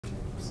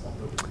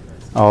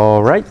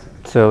All right,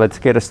 so let's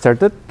get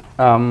started.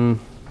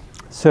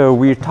 So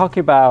we're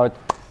talking about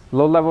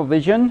low-level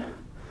vision,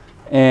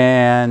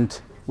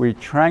 and we're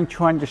trying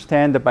to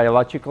understand the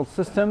biological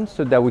system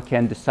so that we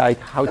can decide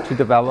how to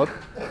develop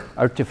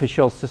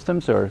artificial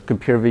systems or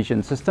computer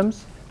vision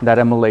systems that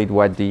emulate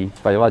what the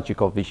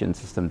biological vision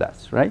system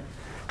does, right?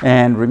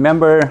 And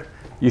remember,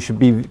 you should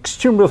be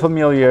extremely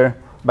familiar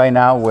by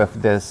now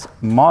with this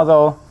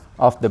model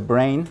of the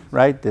brain,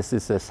 right? This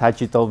is a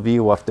sagittal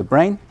view of the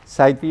brain,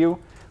 side view,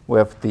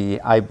 with the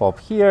eye bulb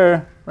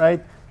here,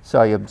 right? So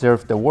I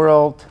observe the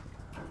world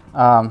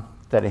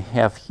that I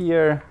have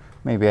here.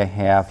 Maybe I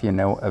have,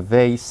 a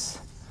vase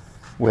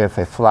with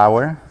a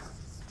flower,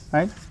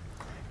 right?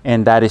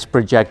 And that is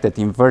projected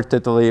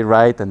invertedly,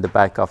 right, on the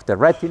back of the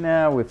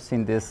retina. We've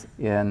seen this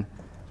in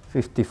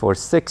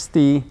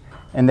 5460.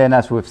 And then,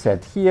 as we've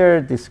said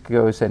here, this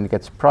goes and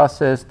gets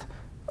processed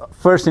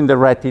first in the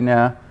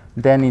retina,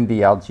 then in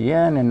the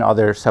LGN and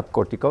other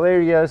subcortical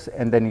areas,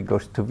 and then it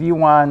goes to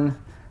V1,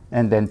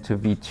 and then to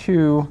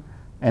V2,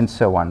 and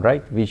so on,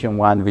 right? Vision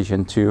 1,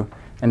 Vision 2.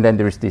 And then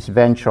there's this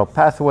ventral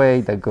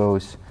pathway that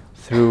goes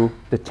through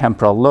the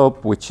temporal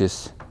lobe, which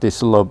is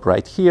this lobe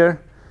right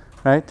here,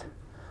 right?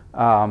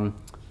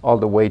 All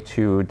the way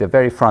to the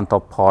very frontal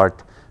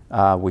part,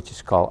 which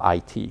is called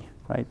IT,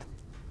 right?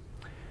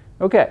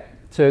 Okay,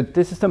 so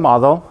this is the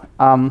model.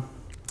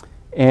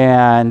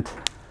 And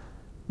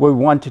what we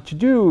wanted to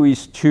do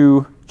is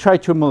to try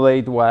to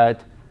emulate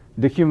what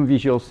the human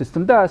visual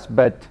system does,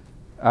 but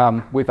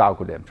with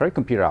algorithms, right?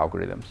 Computer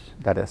algorithms,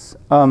 that is.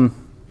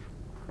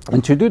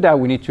 And to do that,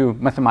 we need to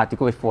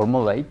mathematically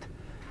formulate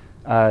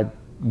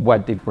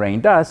what the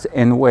brain does.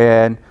 And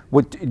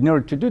in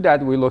order to do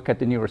that, we look at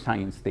the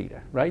neuroscience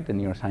data, right? The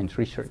neuroscience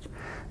research.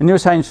 And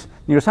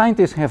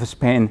neuroscientists have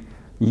spent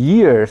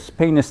years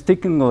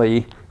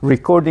painstakingly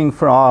recording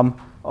from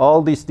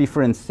all these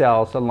different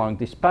cells along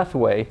this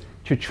pathway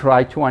to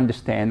try to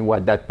understand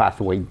what that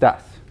pathway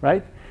does,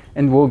 right?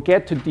 And we'll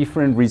get to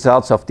different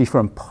results of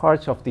different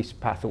parts of this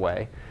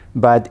pathway.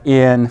 But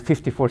in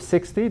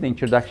 5460, the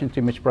Introduction to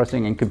Image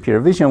Processing and Computer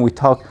Vision, we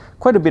talk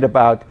quite a bit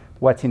about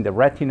what's in the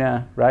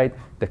retina, right?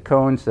 The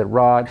cones, the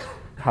rods,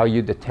 how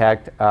you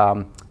detect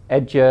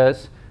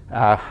edges,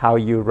 how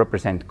you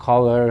represent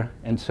color,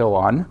 and so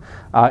on.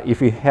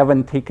 If you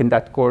haven't taken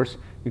that course,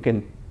 you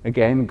can,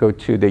 again, go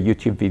to the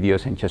YouTube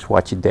videos and just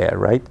watch it there,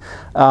 right?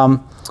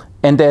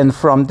 And then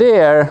from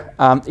there,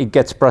 it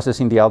gets processed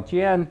in the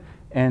LGN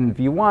and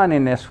V1.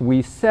 And as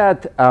we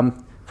said,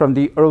 from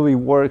the early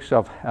works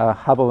of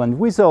Hubble and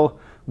Wiesel,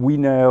 we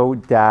know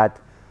that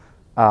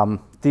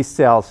these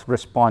cells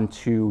respond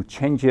to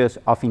changes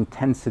of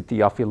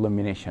intensity of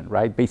illumination,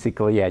 right?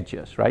 Basically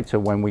edges, right? So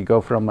when we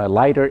go from a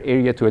lighter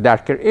area to a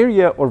darker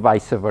area or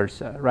vice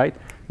versa, right?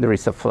 There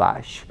is a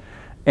flash.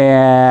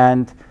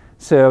 And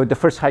so the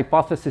first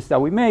hypothesis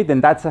that we made,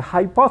 and that's a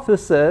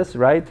hypothesis,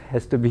 right?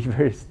 Has to be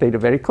stated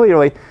very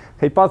clearly.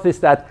 Hypothesis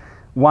that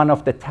one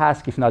of the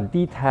tasks, if not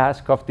the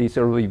task, of these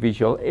early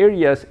visual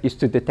areas is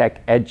to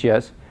detect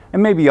edges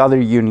and maybe other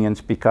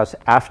unions, because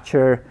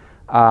after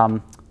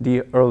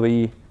the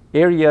early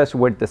areas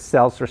where the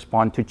cells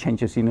respond to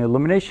changes in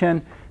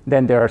illumination,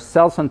 then there are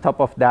cells on top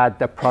of that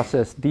that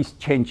process these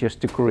changes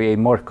to create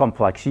more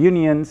complex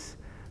unions,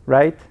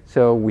 right?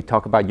 So we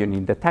talk about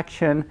union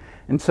detection.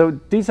 And so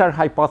these are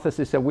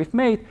hypotheses that we've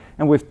made,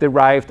 and we've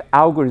derived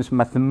algorithms,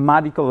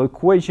 mathematical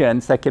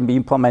equations that can be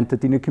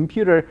implemented in a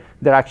computer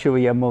that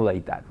actually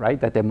emulate that, right?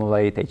 That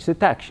emulate edge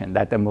detection,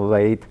 that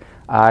emulate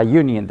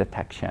union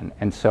detection,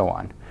 and so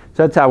on.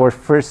 So that's our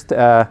first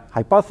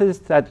hypothesis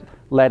that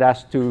led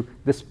us to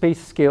the space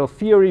scale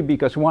theory,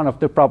 because one of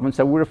the problems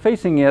that we're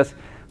facing is,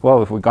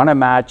 well, if we're going to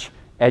match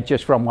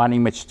edges from one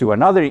image to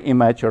another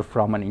image or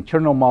from an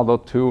internal model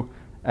to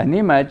an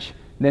image,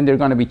 then there are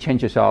going to be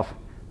changes of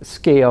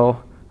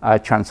scale,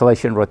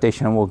 translation,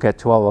 rotation. We'll get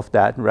to all of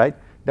that, right,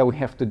 that we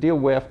have to deal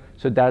with.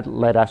 So that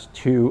led us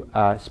to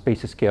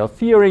space scale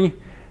theory,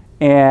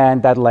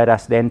 and that led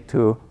us then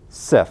to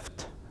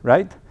SIFT,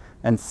 right?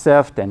 And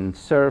SIFT and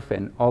SURF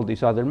and all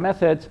these other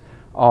methods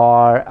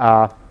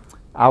are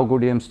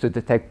algorithms to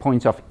detect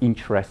points of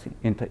interest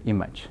in the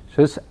image.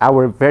 So this is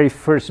our very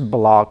first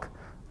block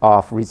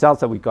of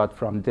results that we got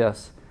from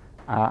this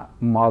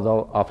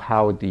model of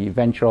how the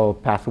ventral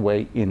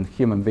pathway in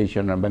human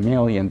vision or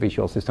mammalian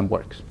visual system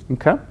works.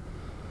 Okay?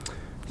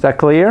 Is that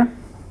clear?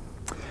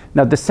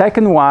 Now the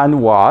second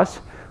one was,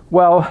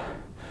 well,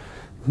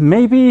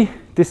 maybe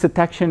this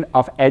detection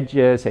of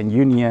edges and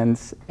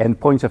unions and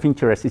points of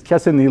interest is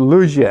just an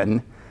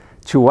illusion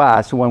to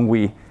us when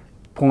we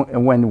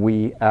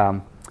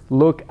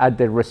look at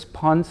the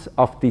response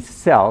of these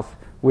cells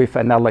with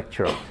an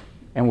electrode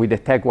and we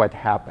detect what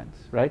happens,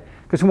 right?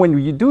 Because when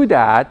you do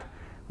that,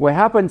 what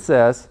happens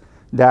is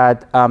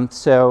that,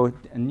 so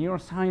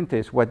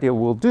neuroscientists, what they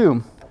will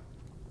do,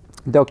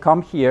 they'll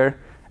come here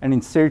and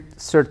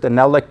insert an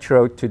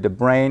electrode to the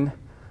brain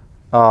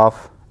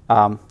of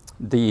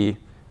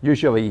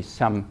usually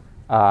some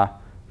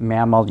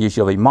mammal,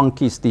 usually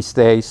monkeys these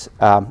days,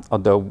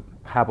 although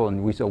Hubble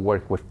and Wiesel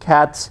work with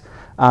cats.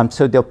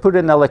 So they'll put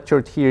an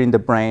electrode here in the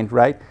brain,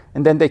 right?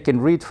 And then they can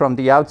read from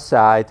the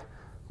outside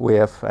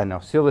with an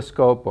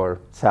oscilloscope or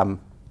some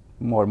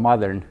more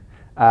modern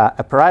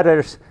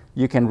apparatus.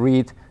 You can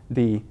read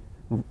the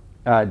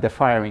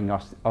firing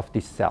of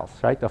these cells,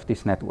 right, of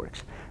these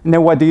networks. And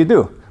then what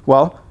do?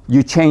 Well,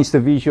 you change the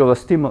visual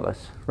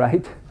stimulus,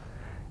 right?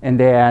 And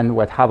then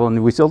what Hubble and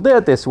Wiesel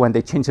did is when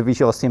they changed the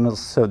visual stimulus,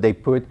 so they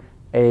put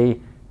a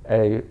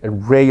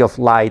ray of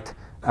light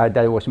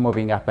that was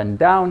moving up and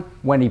down.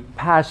 When it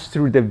passed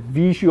through the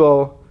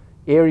visual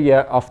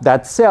area of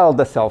that cell,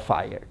 the cell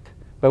fired.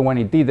 But when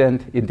it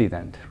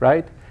didn't,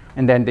 right?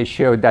 And then they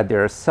showed that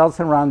there are cells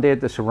around it,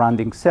 the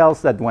surrounding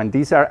cells, that when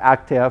these are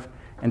active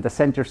and the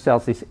center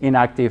cells is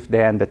inactive,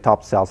 then the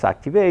top cells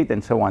activate,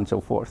 and so on and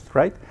so forth,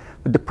 right?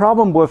 But the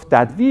problem with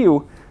that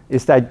view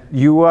is that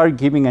you are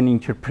giving an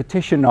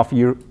interpretation of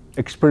your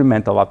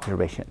experimental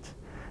observations.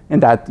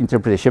 And that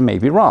interpretation may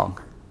be wrong,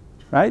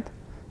 right?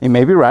 It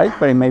may be right,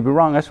 but it may be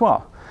wrong as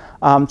well.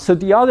 So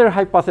the other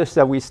hypothesis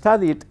that we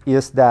studied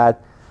is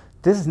that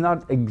this is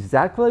not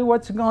exactly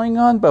what's going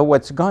on, but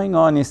what's going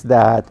on is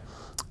that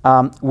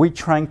we're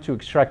trying to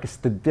extract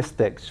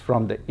statistics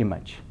from the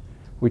image.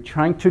 We're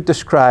trying to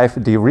describe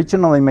the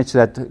original image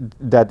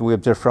that we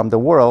observe from the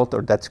world,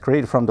 or that's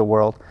created from the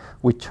world.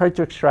 We try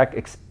to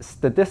extract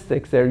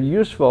statistics that are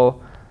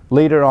useful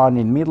later on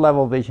in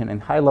mid-level vision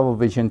and high-level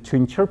vision to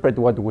interpret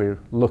what we're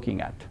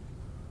looking at.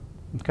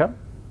 Okay?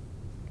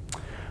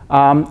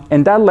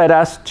 And that led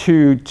us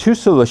to two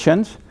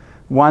solutions.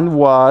 One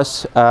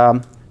was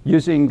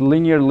using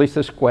linear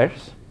least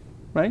squares,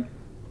 right?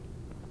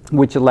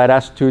 Which led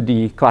us to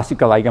the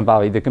classical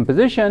eigenvalue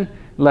decomposition,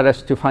 led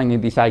us to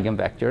finding these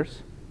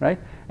eigenvectors, right?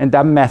 And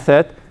that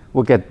method,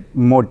 we'll get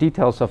more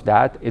details of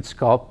that. It's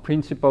called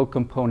principal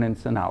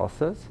components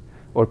analysis,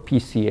 or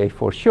PCA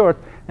for short.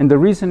 And the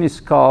reason it's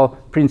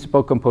called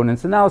principal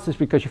components analysis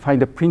because you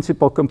find the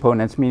principal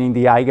components, meaning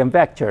the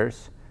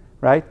eigenvectors,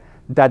 right,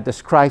 that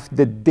describe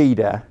the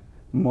data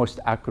most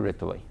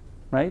accurately,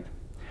 right?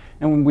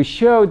 And when we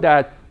show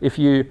that if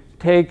you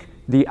take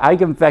the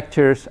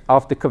eigenvectors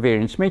of the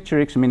covariance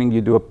matrix, meaning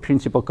you do a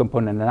principal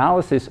component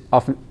analysis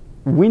of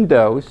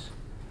windows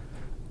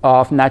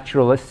of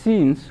naturalist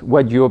scenes,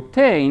 what you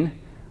obtain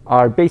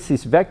are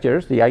basis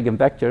vectors, the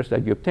eigenvectors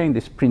that you obtain,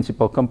 these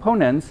principal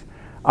components,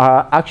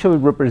 actually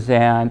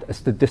represent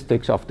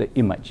statistics of the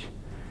image.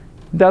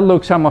 That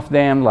look some of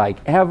them like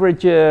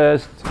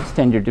averages,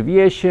 standard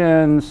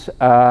deviations,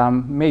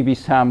 maybe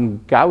some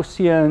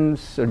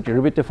Gaussians or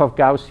derivative of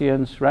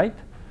Gaussians, right?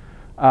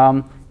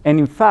 And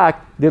in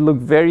fact, they look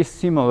very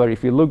similar.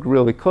 If you look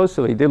really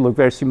closely, they look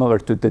very similar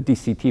to the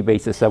DCT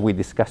bases that we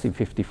discussed in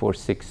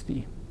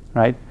 5460,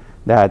 right?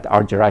 That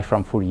are derived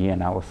from Fourier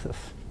analysis.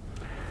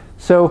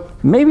 So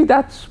maybe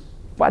that's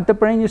what the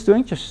brain is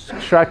doing, just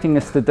extracting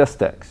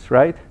statistics,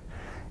 right?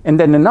 And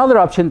then another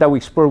option that we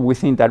explore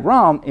within that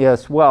realm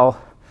is,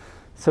 well,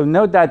 so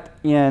note that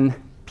in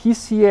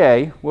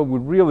PCA, what we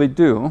really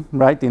do,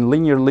 right, in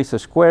linear least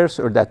squares,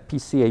 or that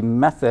PCA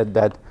method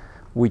that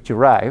we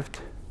derived,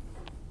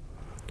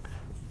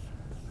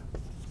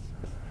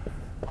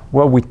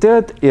 what we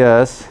did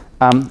is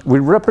we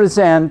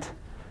represent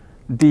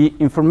the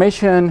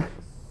information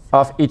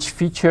of each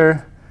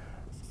feature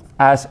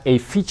as a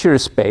feature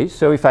space.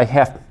 So if I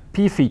have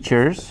P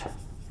features,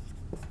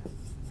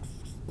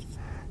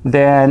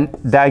 then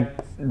that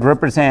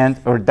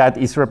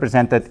is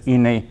represented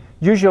in a,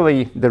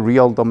 usually the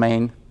real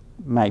domain,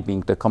 might be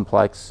the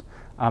complex,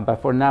 but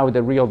for now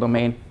the real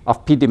domain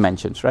of P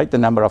dimensions, right, the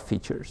number of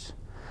features.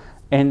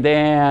 And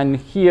then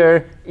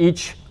here,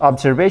 each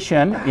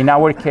observation, in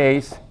our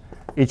case,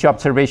 each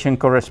observation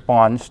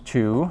corresponds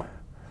to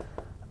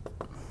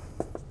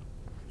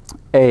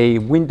a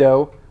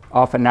window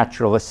of a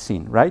naturalist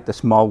scene, right? A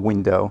small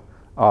window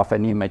of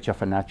an image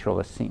of a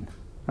naturalist scene,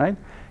 right?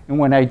 And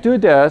when I do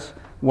this,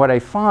 what I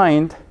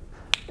find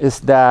is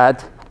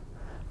that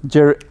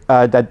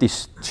that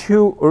these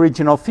two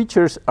original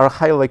features are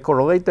highly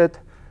correlated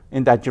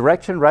in that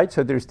direction, right?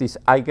 So there's this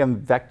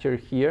eigenvector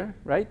here,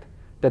 right,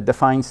 that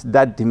defines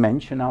that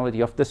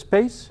dimensionality of the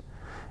space.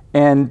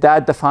 And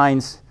that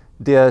defines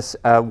this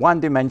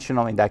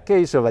one-dimensional, in that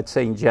case, so let's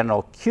say in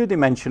general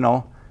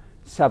Q-dimensional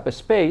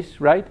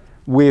subspace, right,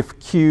 with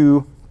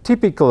Q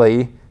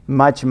typically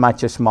much,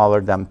 much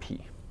smaller than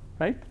P,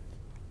 right?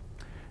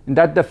 And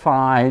that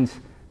defines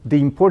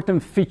the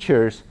important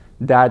features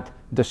that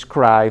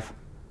describe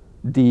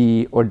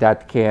or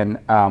that can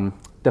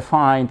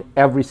define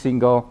every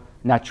single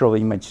natural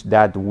image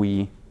that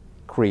we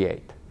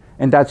create.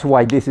 And that's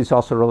why this is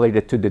also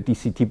related to the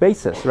DCT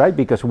basis, right?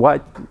 Because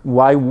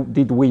why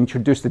did we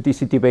introduce the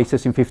DCT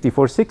basis in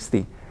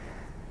 5460?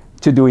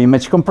 To do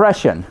image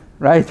compression,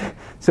 right?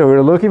 So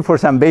we're looking for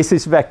some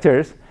basis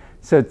vectors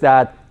so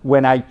that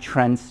when I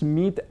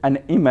transmit an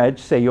image,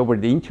 say over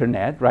the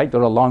internet, right,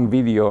 or a long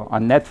video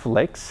on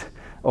Netflix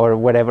or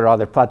whatever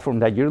other platform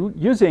that you're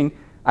using,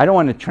 I don't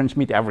want to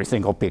transmit every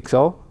single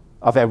pixel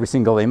of every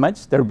single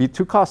image. That would be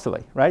too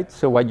costly, right?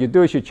 So what you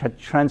do is you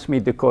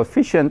transmit the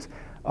coefficient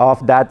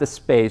of that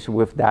space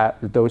with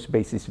those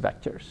basis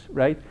vectors,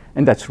 right?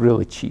 And that's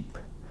really cheap.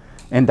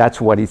 And that's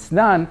what is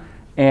done.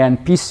 And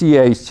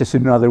PCA is just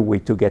another way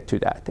to get to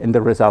that. And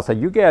the results that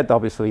you get,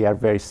 obviously, are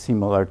very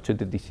similar to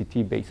the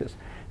DCT basis.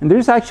 And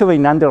there's actually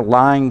an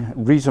underlying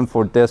reason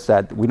for this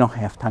that we don't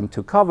have time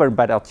to cover,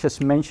 but I'll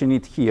just mention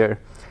it here.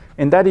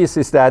 And that is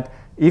that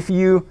if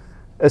you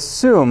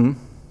assume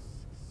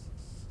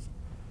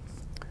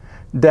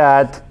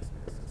that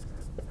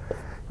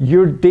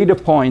your data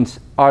points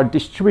are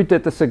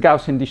distributed as a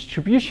Gaussian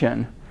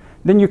distribution,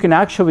 then you can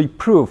actually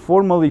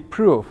formally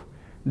prove,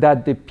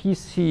 that the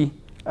PC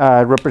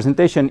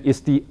representation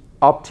is the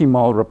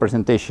optimal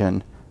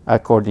representation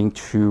according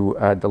to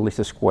the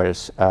least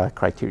squares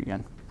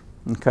criterion.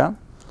 Okay?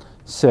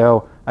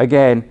 So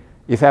again,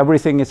 if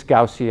everything is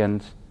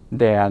Gaussian,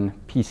 then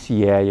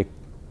PCA,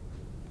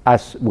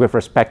 as with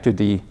respect to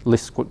the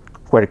least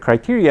square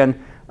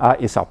criterion,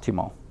 is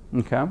optimal.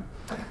 Okay?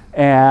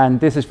 And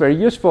this is very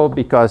useful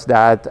because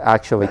that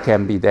actually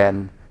can be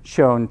then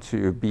shown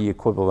to be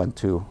equivalent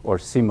to or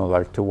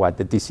similar to what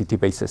the DCT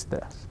basis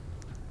does.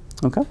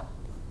 Okay?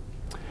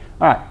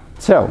 All right.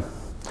 So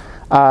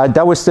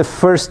that was the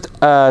first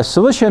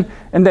solution.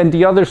 And then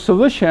the other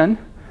solution,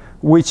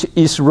 which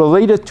is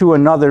related to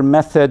another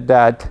method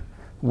that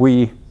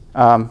we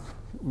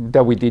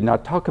did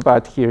not talk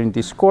about here in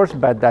this course,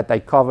 but that I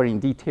cover in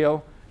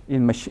detail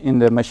in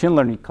the machine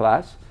learning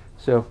class.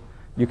 So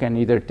you can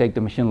either take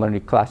the machine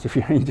learning class if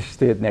you're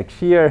interested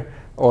next year,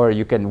 or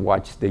you can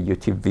watch the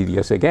YouTube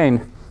videos again,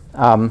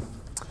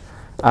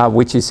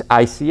 which is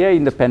ICA,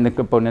 independent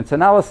components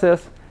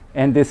analysis.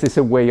 And this is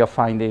a way of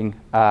finding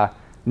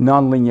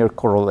nonlinear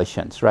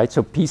correlations, right?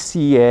 So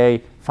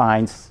PCA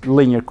finds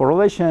linear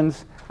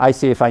correlations,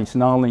 ICA finds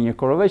nonlinear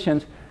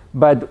correlations,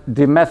 but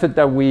the method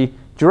that we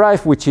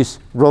derive, which is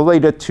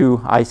related to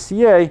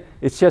ICA,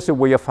 it's just a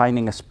way of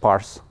finding a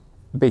sparse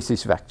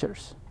basis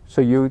vectors.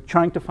 So you're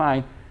trying to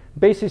find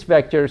basis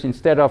vectors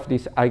instead of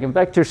these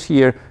eigenvectors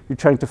here. You're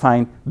trying to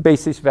find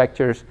basis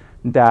vectors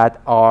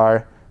that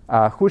are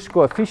whose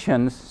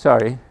coefficients,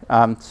 find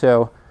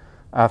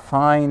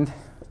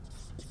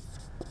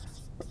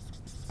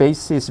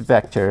basis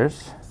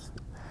vectors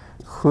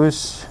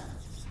whose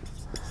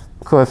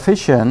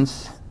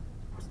coefficients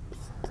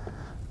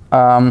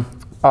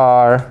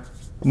are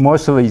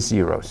mostly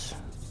zeros.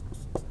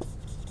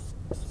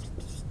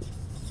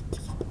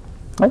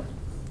 Right?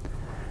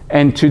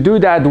 And to do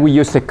that, we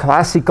use a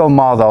classical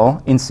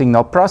model in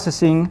signal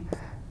processing,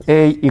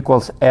 A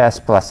equals S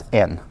plus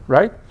N,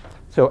 right?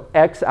 So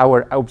X,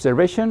 our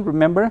observation,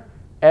 remember,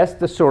 S,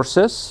 the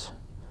sources,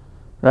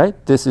 right?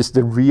 This is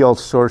the real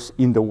source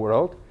in the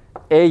world.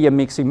 A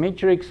mixing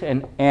matrix,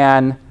 and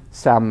N,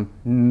 some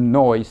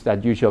noise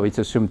that usually is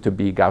assumed to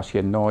be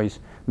Gaussian noise,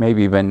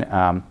 maybe even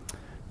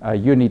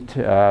unit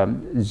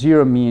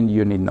zero mean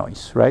unit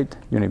noise, right?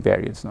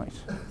 Univariate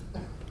noise.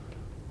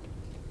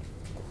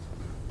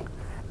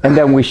 And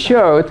then we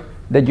showed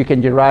that you can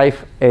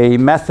derive a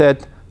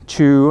method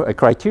to a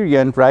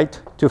criterion,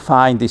 right, to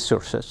find these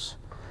sources.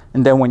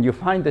 And then when you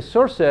find the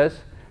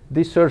sources,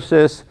 these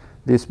basis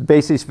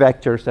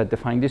vectors that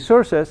define these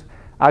sources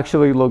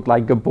actually look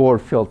like Gabor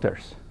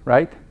filters,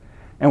 right?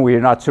 And we are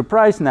not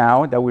surprised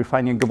now that we're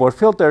finding Gabor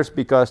filters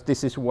because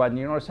this is what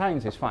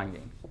neuroscience is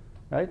finding,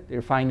 right?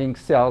 They're finding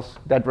cells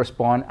that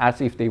respond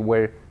as if they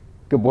were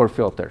Gabor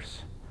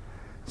filters.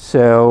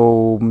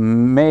 So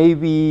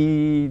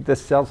maybe the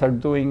cells are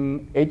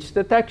doing edge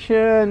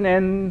detection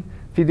and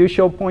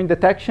fiducial point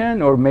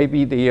detection, or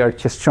maybe they are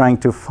just trying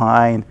to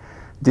find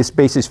these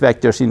basis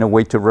vectors in a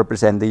way to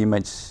represent the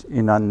image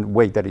in a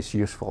way that is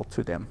useful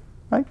to them,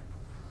 right?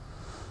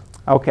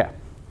 OK.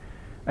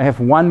 I have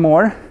one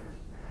more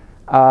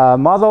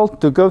model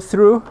to go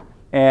through,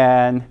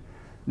 and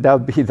that'll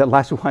be the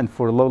last one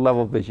for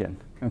low-level vision,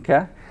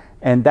 OK?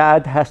 And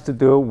that has to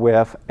do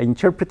with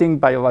interpreting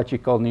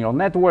biological neural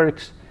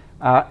networks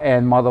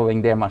and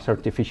modeling them as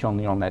artificial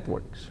neural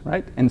networks,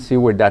 right? And see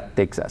where that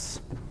takes us.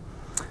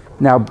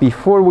 Now,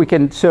 before we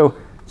can, so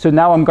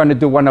now I'm going to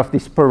do one of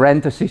these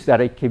parentheses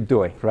that I keep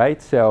doing,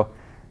 right? So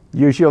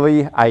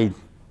usually I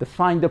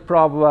define the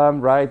problem,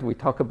 right? We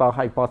talk about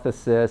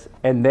hypothesis,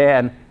 and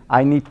then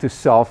I need to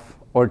solve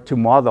or to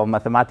model,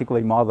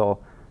 mathematically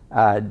model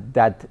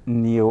that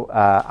new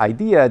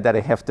idea that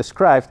I have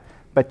described.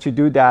 But to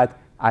do that,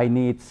 I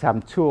need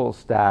some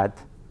tools that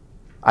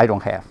I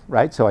don't have,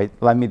 right? So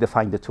let me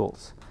define the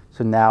tools.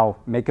 So now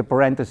make a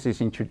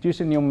parenthesis, introduce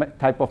a new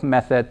type of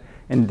method,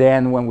 and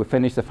then when we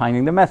finish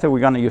defining the method,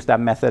 we're going to use that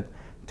method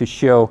to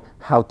show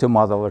how to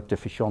model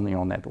artificial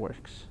neural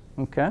networks,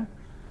 okay?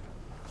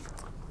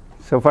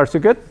 So far, so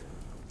good?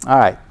 All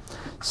right.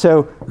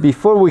 So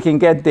before we can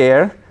get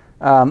there,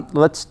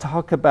 let's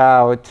talk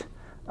about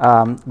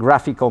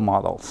graphical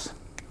models.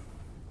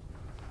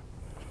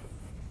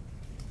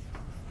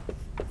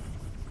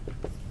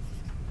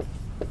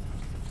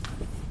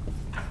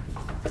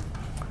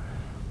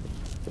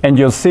 And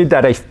you'll see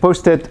that I've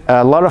posted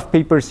a lot of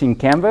papers in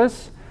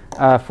Canvas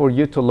for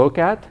you to look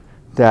at,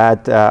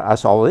 that,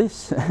 as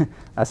always,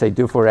 as I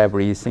do for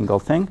every single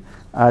thing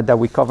that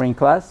we cover in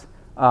class.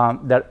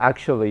 that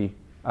actually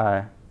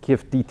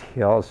give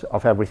details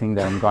of everything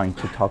that I'm going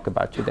to talk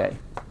about today,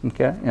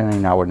 okay, and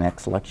in our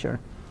next lecture.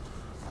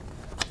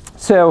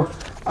 So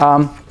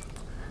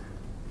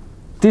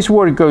this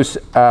work goes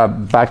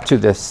back to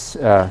the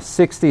 60s,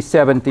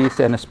 70s,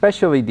 and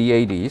especially the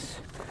 80s,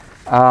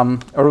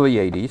 early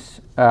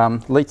 80s,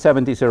 late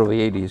 70s,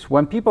 early 80s,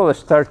 when people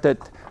started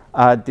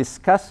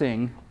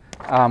discussing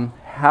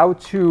how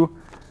to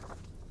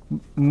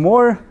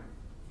more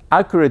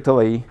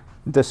accurately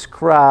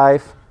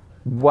describe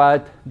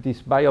what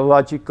this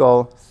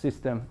biological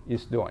system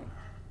is doing.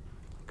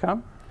 Okay?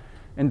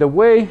 And the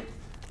way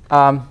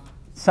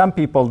some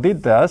people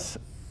did this,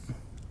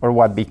 or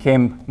what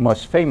became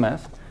most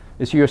famous,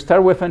 is you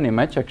start with an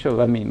image. Actually,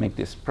 let me make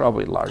this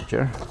probably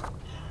larger.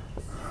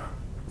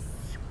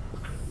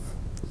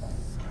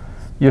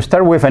 You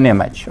start with an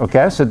image,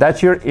 okay? So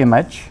that's your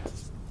image.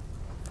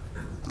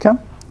 Okay?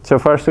 So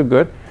far, so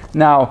good.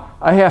 Now,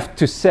 I have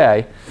to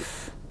say,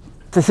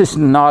 this is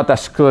not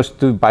as close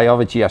to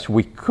biology as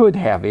we could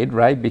have it,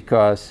 right?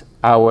 Because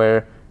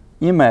our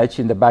image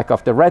in the back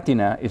of the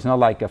retina is not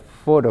like a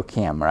photo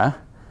camera,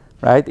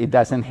 right? It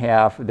doesn't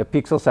have, the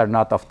pixels are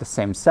not of the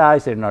same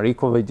size, they're not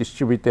equally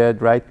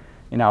distributed, right?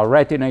 In our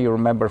retina, you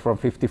remember from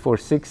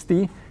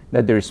 5460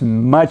 that there's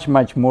much,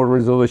 much more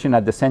resolution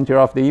at the center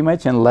of the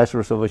image and less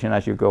resolution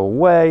as you go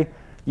away.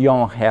 You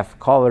don't have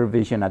color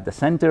vision at the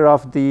center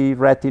of the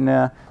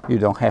retina. You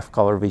don't have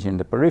color vision in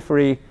the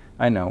periphery.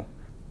 I know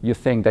you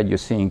think that you're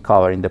seeing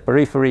color in the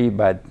periphery,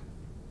 but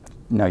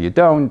no, you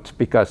don't,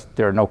 because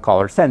there are no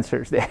color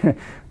sensors there,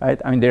 right?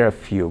 I mean, there are a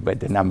few, but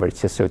the number is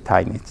just so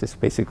tiny, it's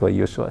just basically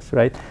useless,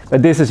 right?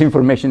 But this is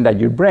information that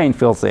your brain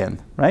fills in,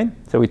 right?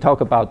 So we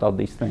talk about all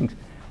these things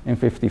in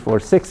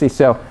 5460.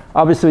 So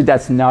obviously,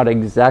 that's not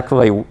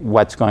exactly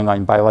what's going on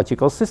in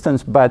biological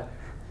systems, but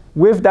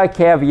with that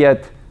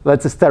caveat,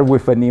 let's start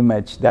with an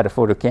image that a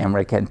photo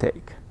camera can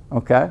take,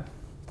 okay?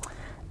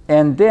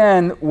 And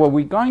then what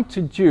we're going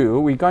to do,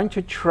 we're going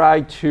to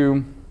try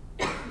to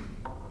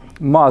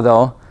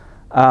model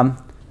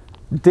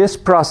this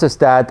process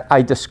that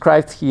I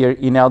described here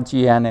in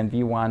LGN and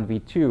V1,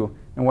 V2.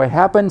 And what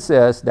happens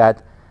is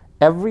that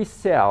every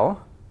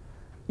cell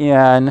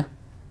in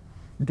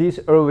these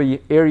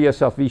early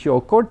areas of visual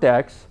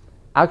cortex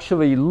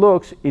actually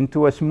looks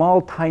into a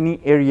small, tiny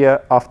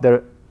area of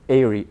the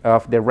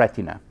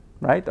retina,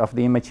 right, of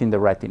the image in the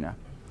retina.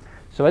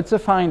 So let's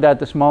define that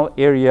the small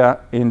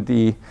area in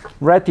the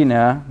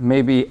retina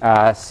maybe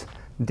as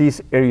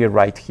this area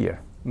right here,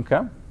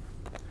 okay?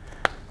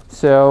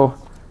 So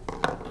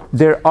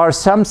there are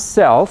some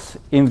cells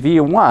in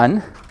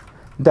V1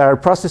 that are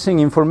processing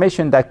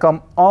information that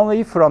come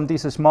only from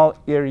this small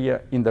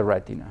area in the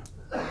retina.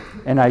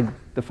 And I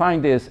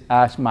define this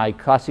as my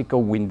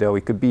classical window.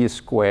 It could be a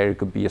square, it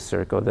could be a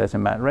circle, it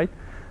doesn't matter, right?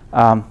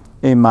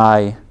 In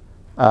my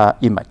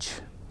image,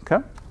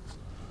 okay?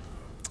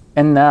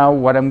 And now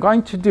what I'm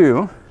going to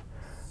do,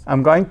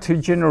 I'm going to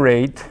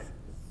generate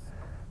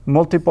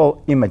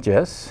multiple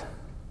images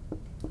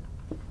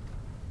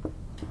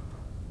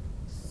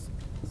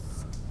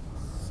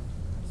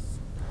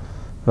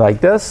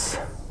like this,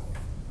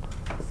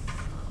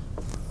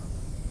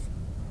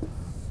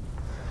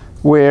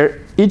 where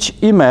each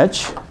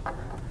image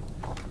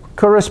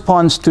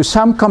corresponds to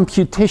some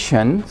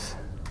computations,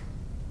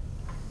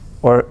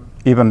 or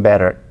even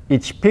better,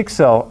 each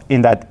pixel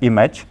in that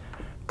image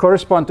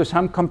corresponds to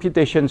some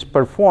computations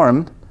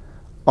performed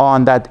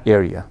on that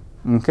area,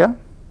 okay?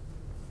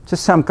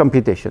 Just some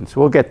computations.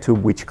 We'll get to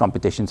which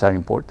computations are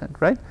important,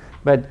 right?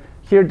 But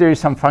here there is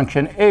some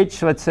function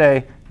h, let's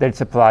say, that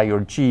it's apply,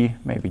 or g,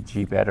 maybe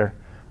g better,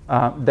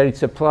 that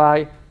it's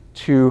apply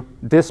to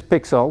these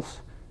pixels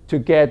to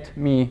get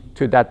me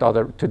to that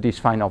other, to this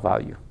final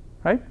value,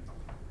 right?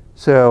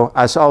 So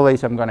as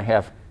always, I'm going to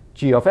have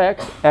g of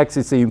x. X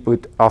is the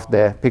input of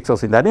the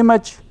pixels in that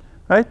image,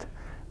 right?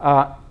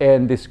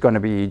 And this is going to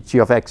be g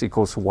of x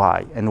equals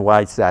y, and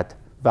y is that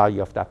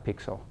value of that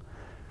pixel.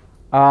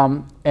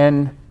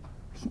 And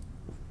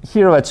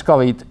here, let's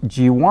call it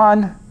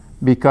g1,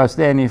 because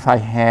then if I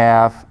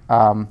have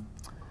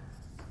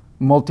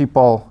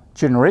multiple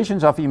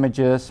generations of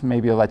images,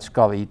 maybe let's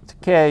call it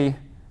k,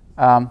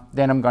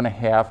 then I'm going to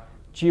have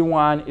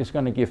g1 is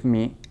going to give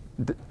me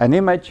an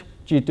image,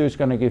 g2 is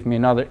going to give me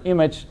another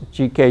image,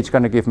 gk is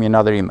going to give me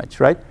another image,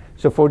 right?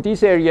 So for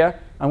this area,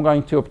 I'm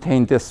going to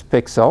obtain this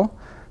pixel.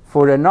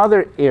 For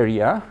another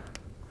area,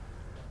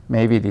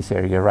 maybe this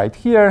area right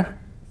here,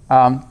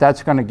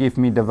 that's going to give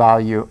me the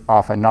value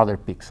of another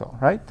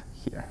pixel, right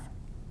here.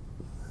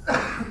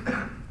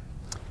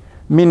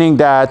 Meaning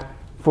that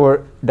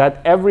for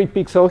that every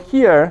pixel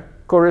here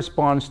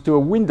corresponds to a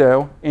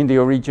window in the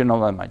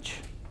original image.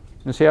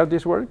 You see how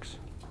this works?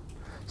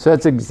 So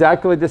it's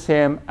exactly the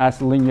same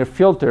as linear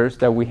filters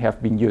that we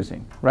have been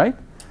using, right?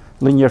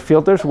 Linear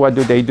filters, what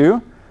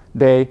do?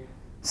 They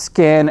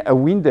scan a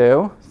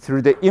window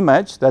through the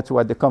image. That's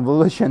what the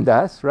convolution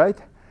does, right?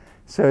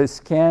 So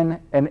scan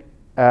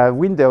a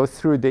window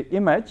through the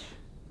image,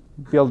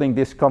 building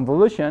this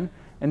convolution.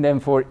 And then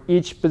for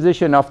each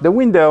position of the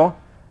window,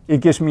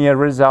 it gives me a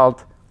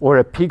result or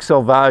a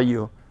pixel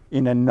value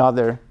in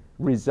another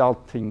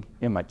resulting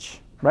image,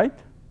 right?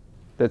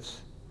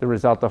 That's the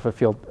result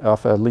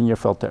of a linear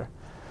filter.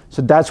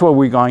 So that's what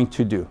we're going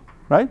to do,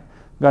 right?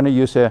 We're going to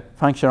use a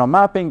functional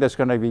mapping that's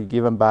going to be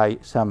given by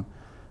some,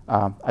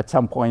 at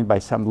some point by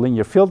some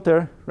linear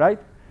filter, right?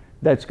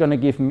 That's going to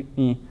give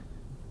me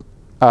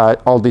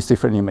all these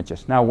different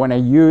images. Now, when I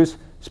use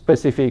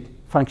specific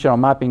functional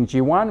mapping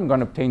G1, I'm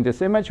going to obtain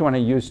this image. When I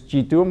use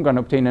G2, I'm going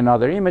to obtain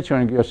another image.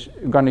 When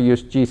I'm going to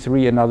use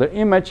G3, another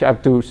image,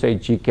 up to, say,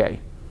 GK.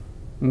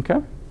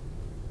 Okay?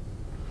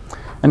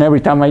 And every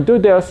time I do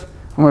this,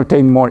 I'm going to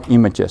obtain more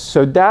images.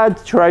 So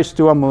that tries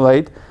to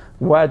emulate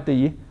what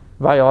the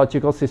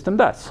biological system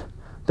does.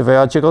 The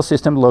biological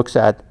system looks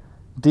at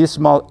this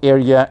small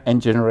area and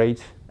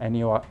generates a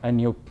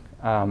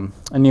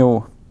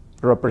new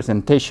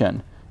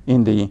representation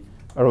in the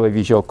early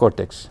visual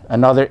cortex.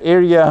 Another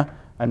area,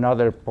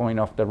 another point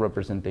of the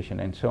representation,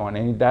 and so on.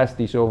 And it does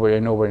this over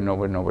and over and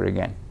over and over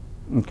again.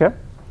 Okay?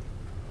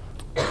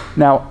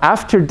 Now,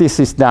 after this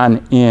is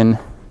done in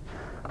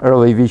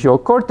early visual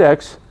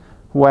cortex,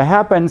 what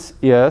happens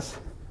is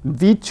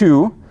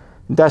V2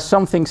 does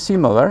something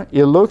similar.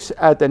 It looks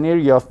at an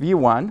area of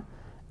V1,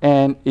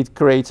 and it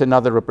creates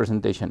another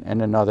representation.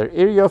 And another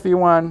area of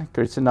V1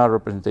 creates another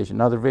representation.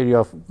 Another area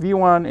of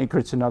V1, it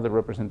creates another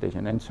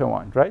representation, and so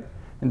on, right?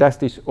 And that's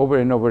this over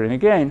and over and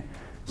again.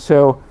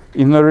 So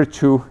in order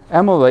to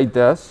emulate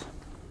this,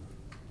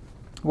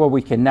 what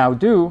we can now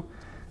do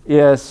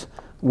is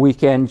we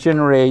can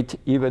generate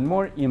even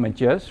more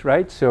images,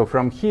 right? So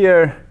from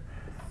here,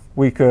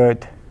 we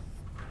could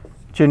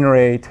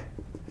generate,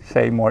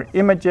 say, more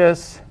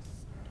images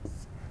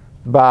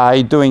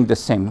by doing the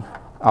same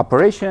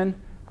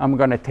operation. I'm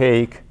going to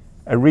take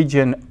a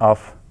region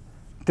of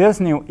this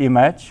new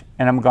image,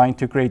 and I'm going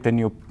to create a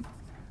new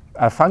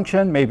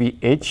function, maybe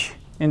h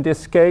in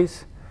this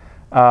case.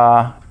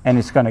 And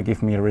it's going to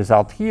give me a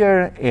result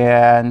here.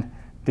 And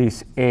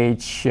this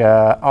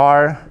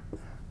hr,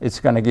 it's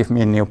going to give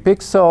me a new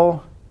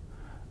pixel.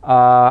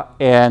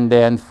 And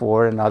then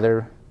for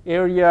another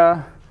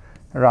area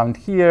around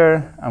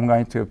here, I'm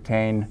going to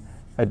obtain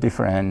a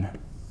different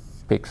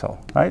pixel,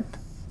 right,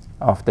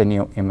 of the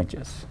new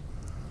images.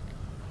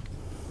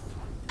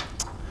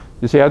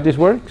 You see how this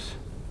works?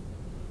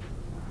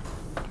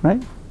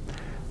 Right?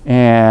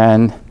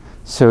 And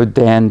so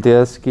then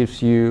this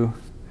gives you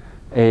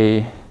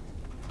a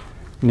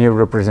new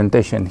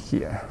representation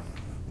here.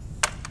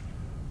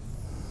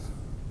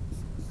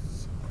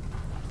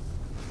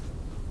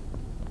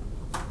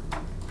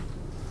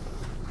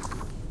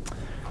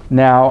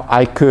 Now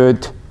I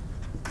could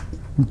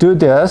do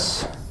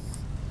this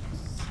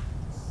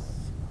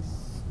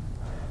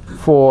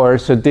for,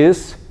 so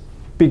this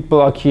big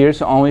block here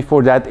is only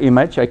for that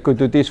image. I could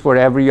do this for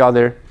every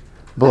other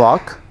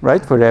block,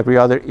 right, for every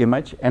other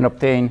image, and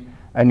obtain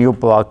a new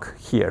block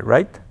here,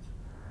 right?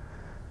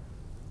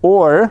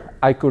 Or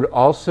I could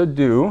also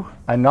do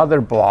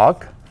another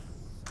block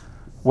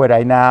where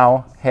I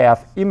now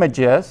have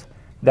images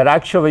that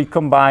actually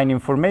combine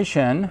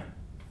information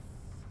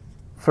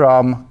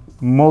from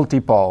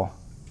multiple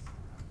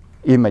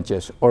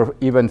images or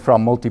even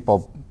from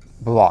multiple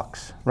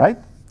blocks, right?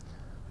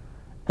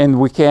 And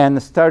we can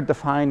start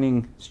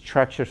defining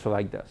structures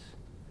like this.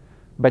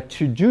 But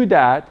to do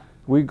that,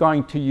 we're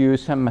going to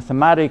use some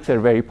mathematics that are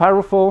very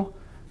powerful,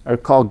 are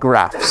called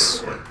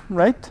graphs,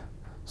 right?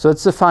 So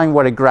let's define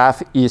what a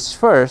graph is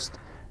first,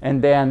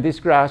 and then these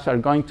graphs are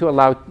going to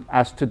allow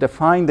us to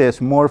define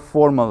this more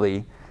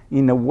formally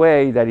in a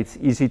way that it's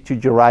easy to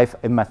derive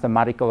a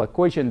mathematical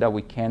equation that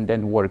we can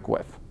then work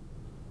with.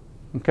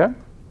 Okay?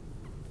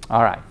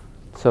 All right.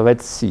 So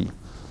let's see.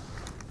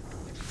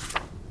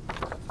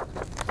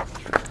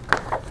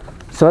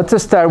 So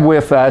let's start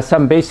with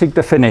some basic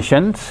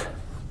definitions.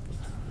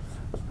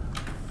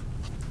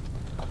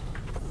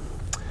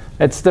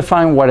 Let's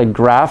define what a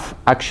graph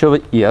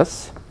actually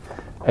is.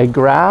 A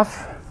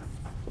graph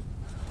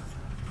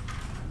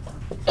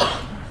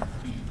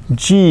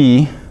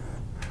G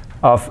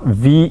of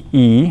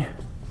VE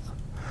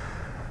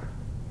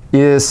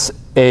is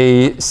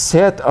a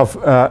set of,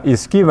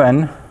 is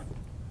given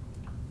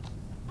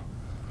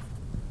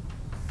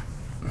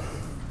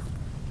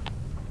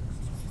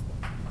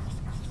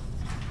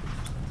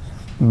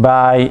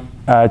by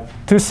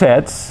two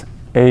sets,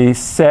 a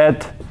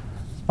set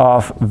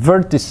of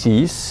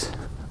vertices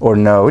or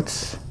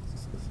nodes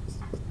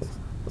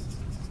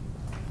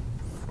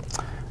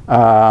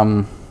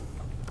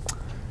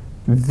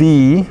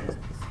V,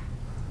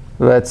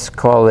 let's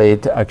call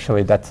it,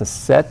 actually that's a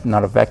set,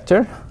 not a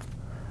vector.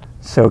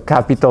 So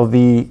capital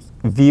V,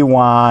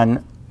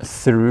 V1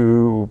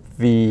 through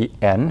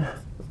Vn.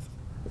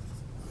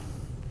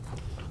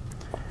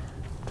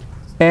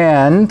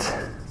 And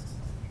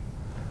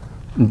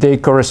the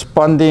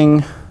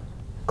corresponding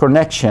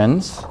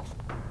connections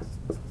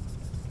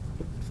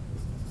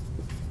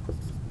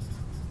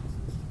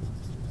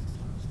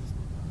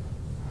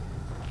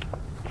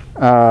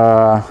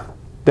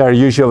they're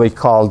usually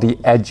called the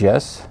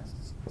edges,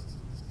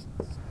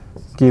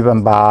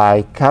 given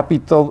by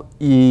capital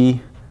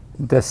E,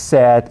 the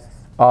set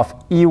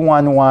of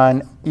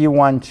E11,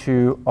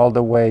 E12, all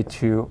the way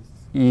to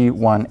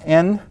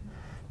E1n.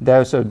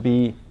 Those would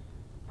be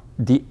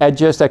the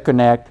edges that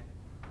connect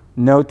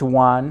node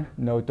 1,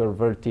 node or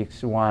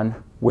vertex 1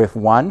 with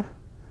 1,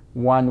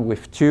 1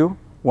 with 2,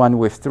 1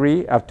 with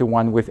 3, up to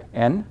 1 with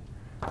n.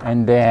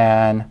 And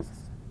then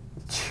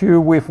 2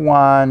 with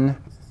 1,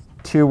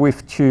 2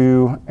 with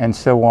 2, and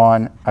so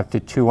on, up to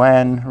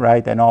 2n,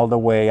 right? And all the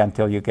way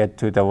until you get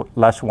to the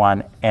last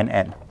one,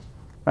 nn,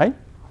 right?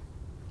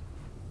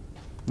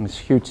 It's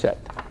a huge set.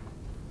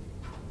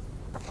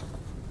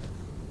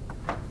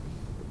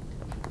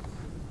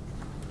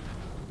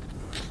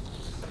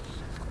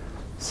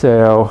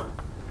 So,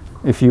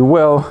 if you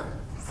will,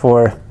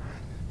 for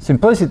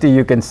simplicity,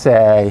 you can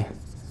say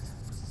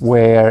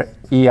where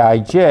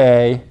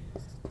Eij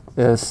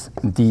is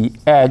the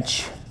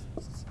edge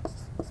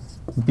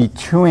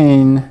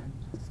between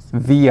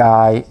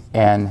Vi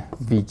and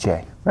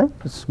Vj, right?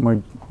 It's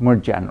more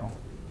general.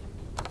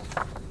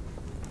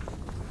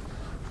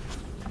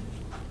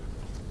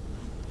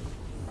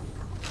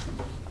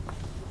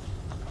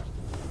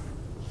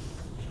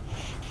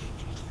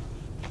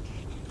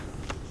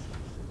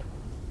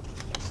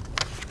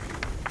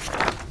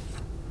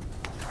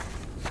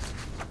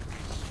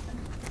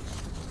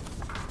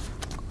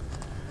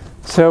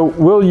 So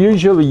we'll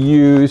usually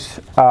use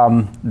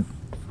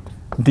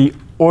the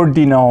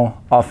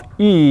ordinal of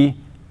E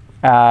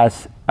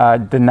as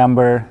the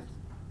number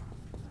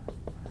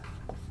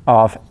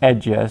of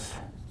edges,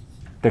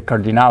 the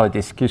cardinality,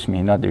 excuse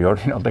me, not the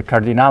ordinal, the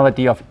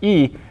cardinality of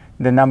E,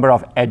 the number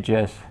of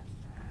edges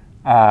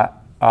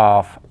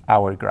of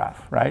our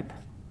graph, right?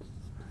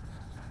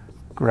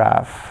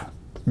 Graph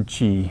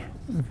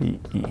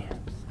GVE,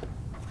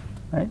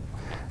 right?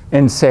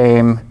 And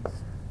same,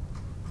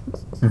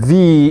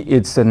 V,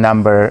 it's the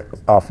number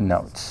of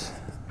nodes.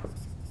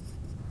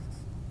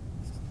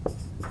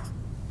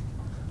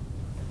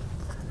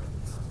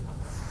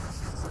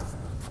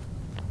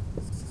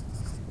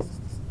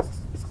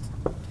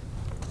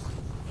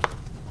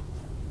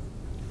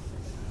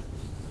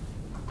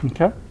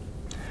 Okay.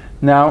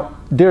 Now,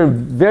 there are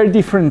very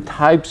different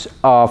types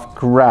of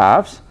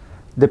graphs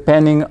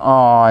depending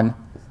on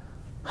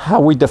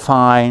how we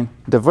define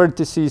the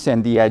vertices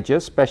and the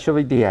edges,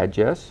 especially the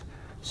edges.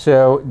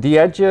 So the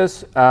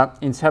edges,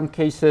 in some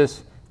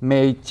cases,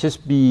 may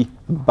just be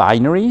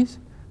binary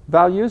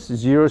values,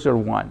 zeros or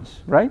ones,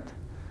 right?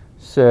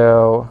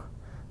 So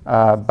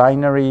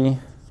binary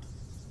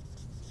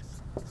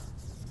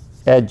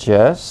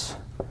edges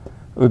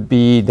would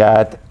be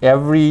that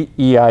every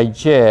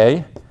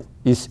Eij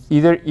is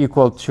either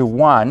equal to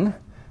 1,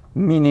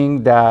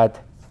 meaning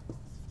that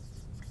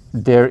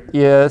there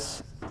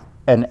is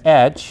an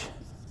edge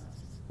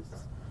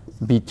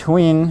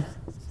between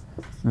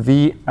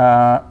Vi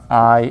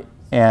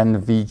and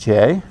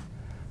Vj,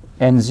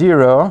 and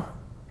 0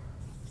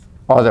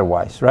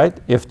 otherwise, right?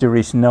 If there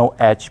is no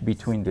edge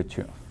between the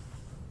two.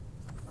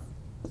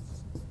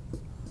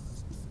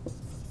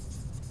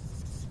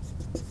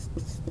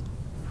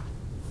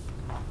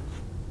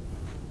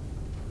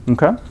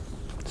 Okay,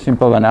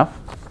 simple enough.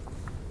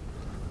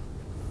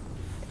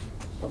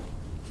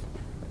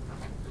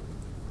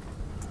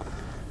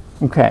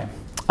 Okay,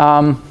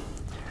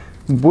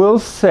 we'll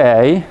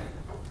say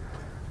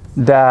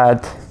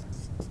that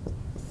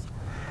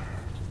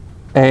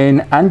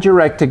an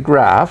undirected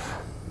graph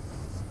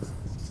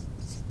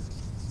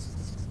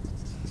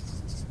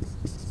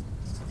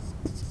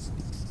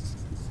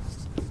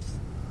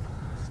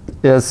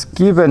is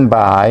given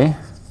by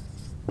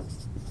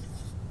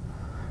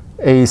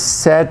a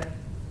set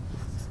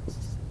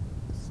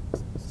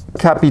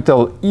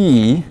capital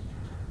E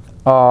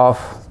of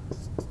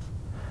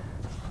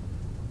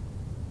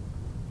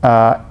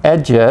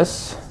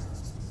edges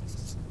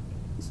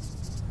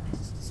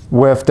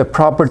with the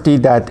property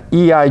that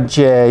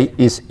Eij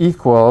is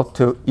equal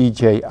to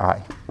Eji.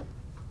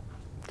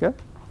 Okay?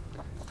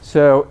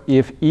 So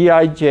if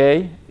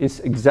Eij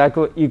is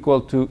exactly equal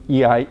to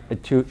Eij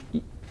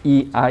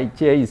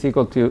is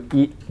equal to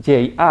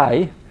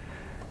Eji,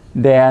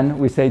 then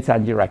we say it's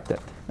undirected,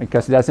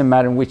 because it doesn't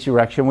matter in which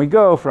direction we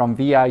go, from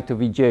Vi to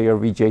Vj or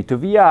Vj to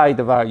Vi,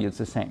 the value is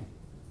the same,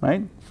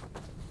 right?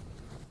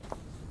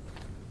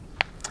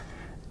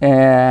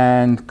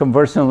 And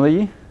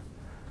conversely,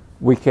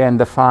 we can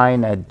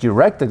define a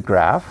directed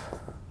graph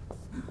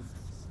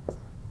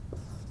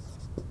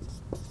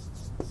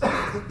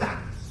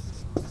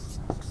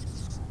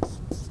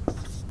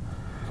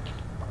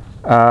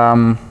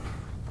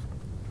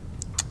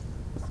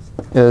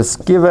is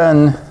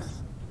given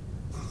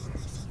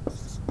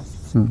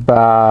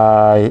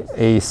by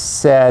a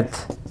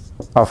set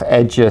of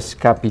edges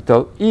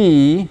capital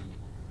E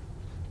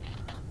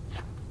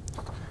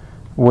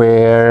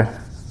where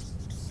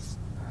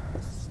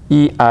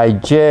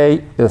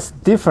Eij is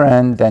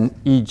different than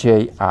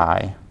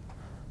Eji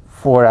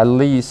for at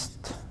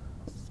least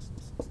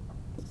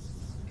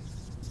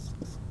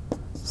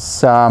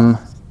some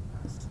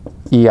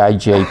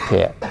Eij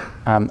pair,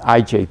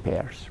 Ij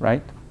pairs,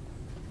 right?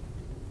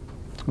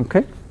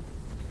 Okay.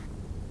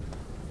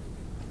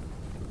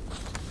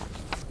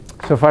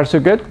 So far, so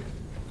good?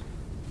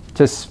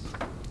 Just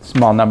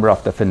small number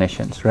of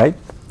definitions, right?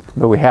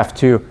 But we have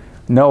to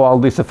know all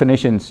these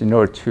definitions in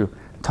order to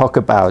talk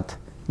about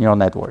neural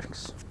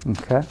networks,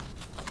 okay?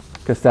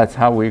 Because that's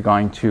how we're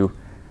going to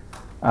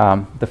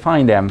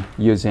define them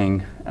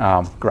using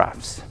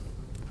graphs.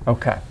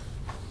 Okay.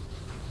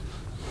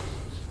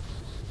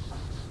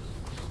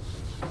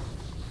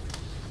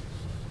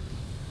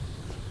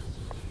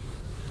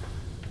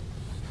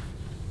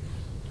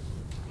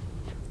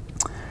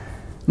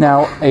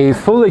 Now, a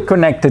fully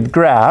connected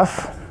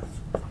graph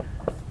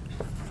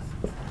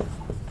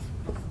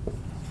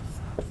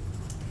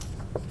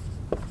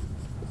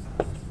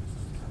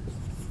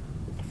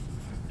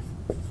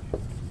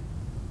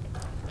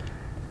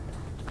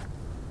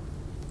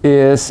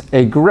is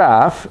a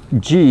graph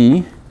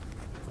G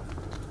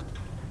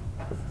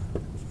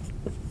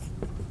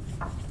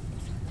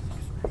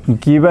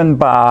given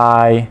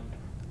by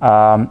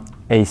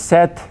a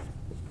set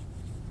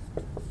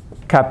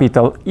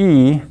capital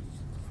E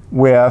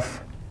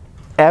with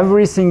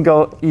every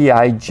single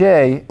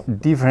Eij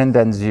different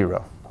than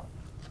 0.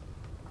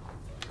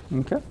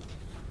 Okay?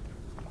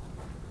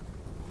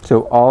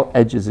 So all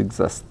edges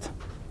exist.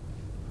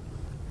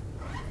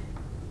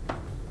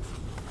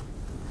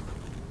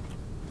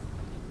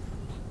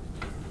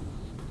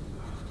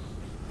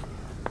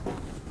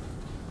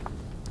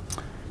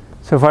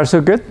 So far,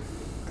 so good.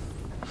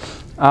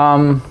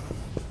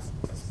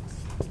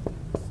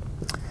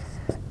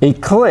 A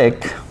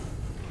clique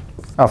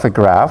of a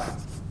graph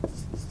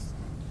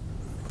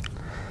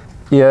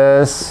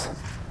is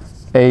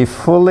a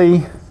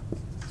fully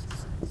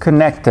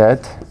connected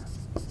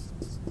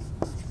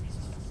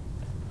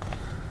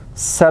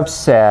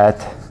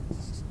subset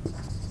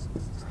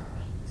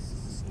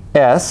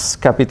S,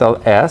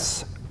 capital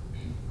S,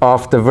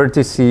 of the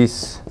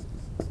vertices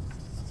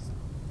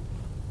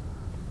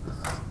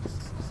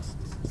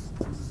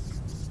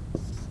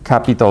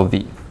capital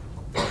V.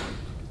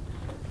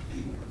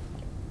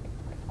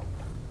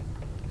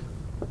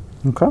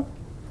 Okay.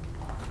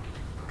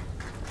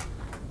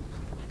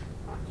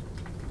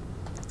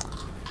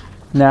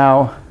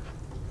 Now,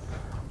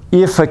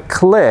 if a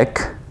clique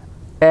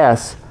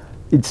S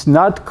it's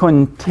not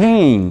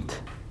contained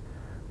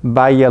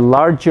by a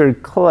larger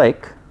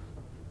clique,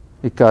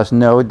 because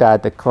note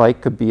that the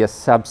clique could be a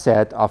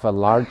subset of a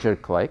larger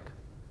clique,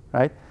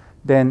 right?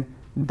 Then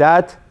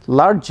that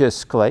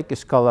largest clique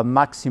is called a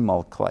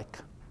maximal clique.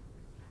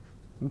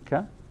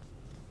 Okay?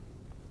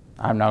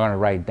 I'm not going to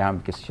write it down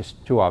because it's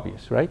just too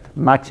obvious, right?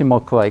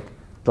 Maximal clique,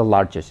 the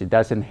largest. It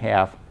doesn't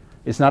have,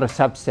 it's not a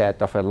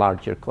subset of a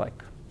larger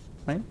clique,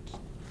 right?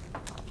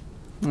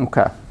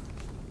 Okay.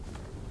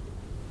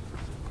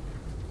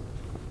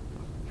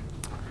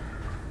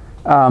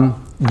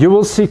 You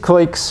will see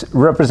cliques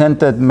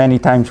represented many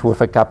times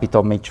with a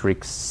capital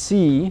matrix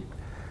C,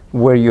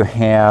 where you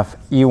have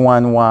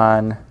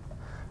E11,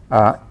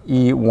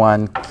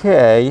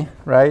 E1K,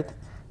 right?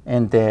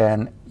 And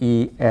then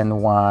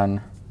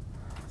En1,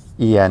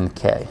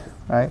 En(k),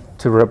 right?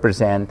 To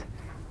represent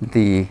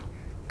the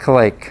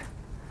clique,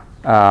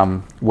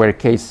 where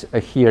case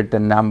here the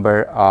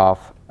number of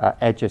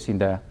edges in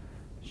the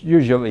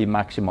usually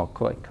maximal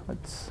clique.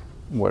 Let's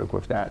work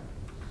with that.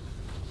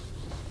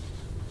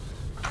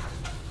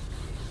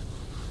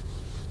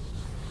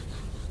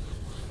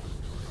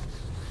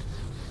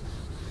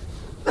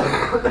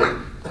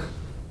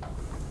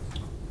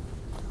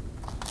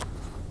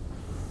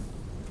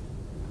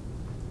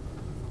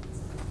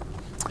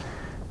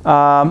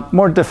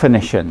 More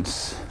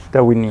definitions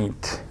that we need.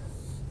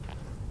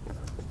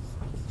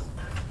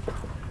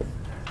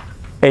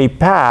 A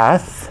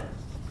path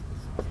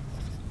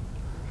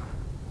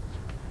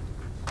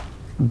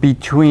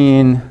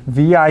between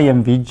Vi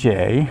and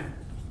Vj,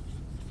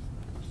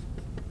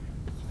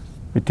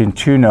 between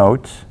two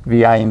nodes,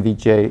 Vi and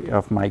Vj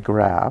of my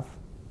graph,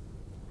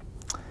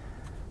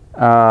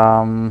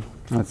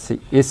 let's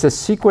see, it's a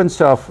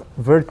sequence of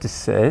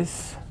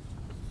vertices.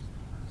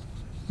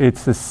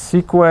 It's a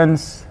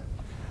sequence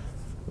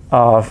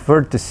of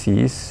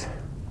vertices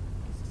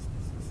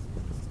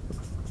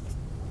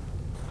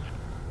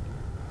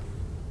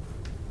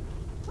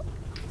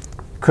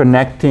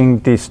connecting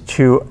these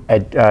two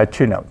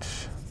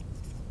nodes.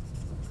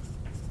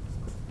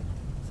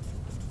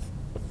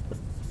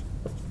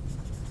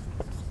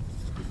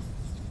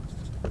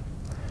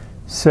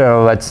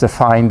 So let's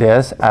define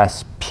this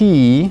as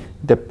P,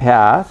 the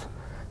path,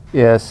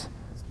 is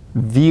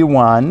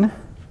V1.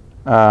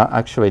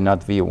 Actually,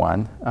 not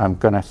V1. I'm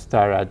going to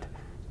start at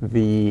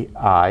Vi,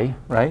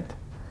 right?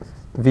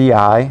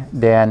 Vi,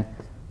 then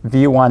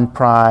V1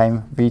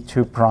 prime,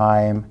 V2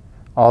 prime,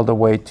 all the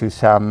way to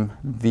some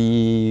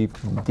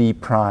Vd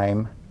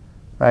prime,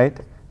 right?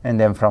 And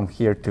then from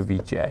here to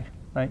Vj,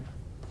 right?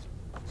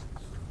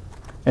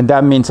 And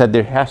that means that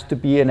there has to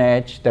be an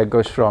edge that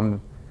goes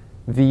from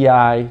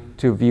Vi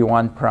to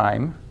V1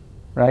 prime,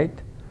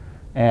 right?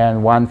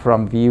 And one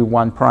from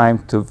V1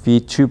 prime to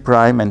V2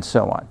 prime, and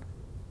so on.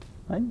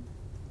 Right?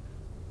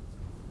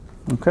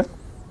 Okay.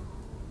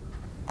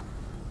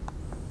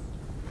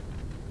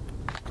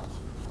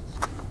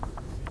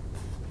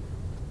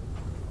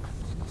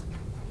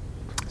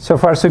 So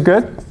far, so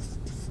good?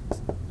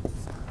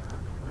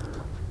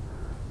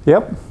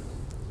 Yep?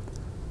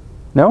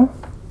 No?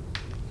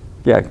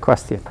 Yeah,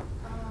 question.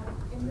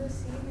 In the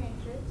C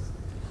matrix,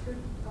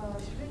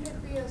 shouldn't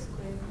it be a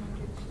square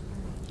matrix?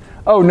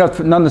 Oh, not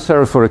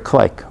necessarily for a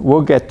clique.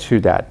 We'll get to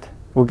that.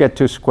 We'll get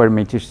to square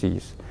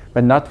matrices,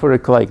 but not for a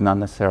clique, not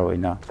necessarily,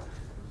 no.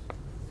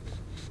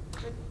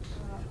 But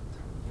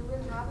you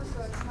will have a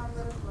certain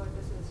number of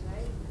vertices,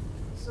 right?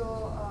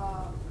 So,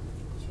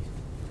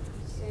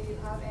 say you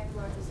have n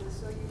vertices,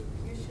 so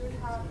you should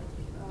have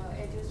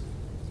edges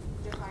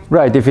defined.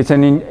 Right, if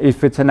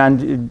it's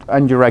an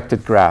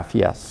undirected graph,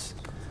 yes.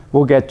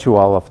 We'll get to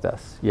all of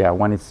this. Yeah,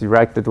 when it's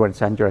directed, when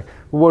it's undirected.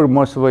 We work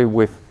mostly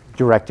with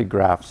directed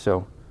graphs,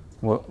 so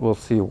we'll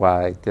see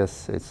why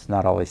this is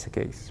not always the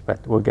case,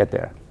 but we'll get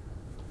there.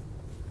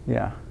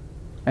 Yeah.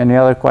 Any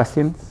other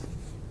questions?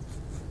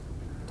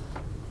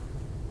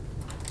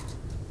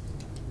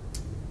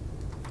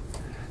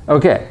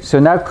 Okay, so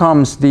now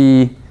comes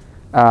the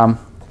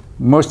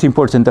most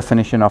important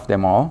definition of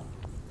them all.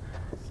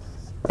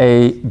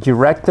 A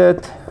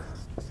directed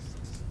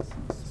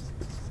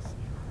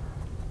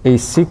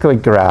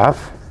acyclic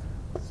graph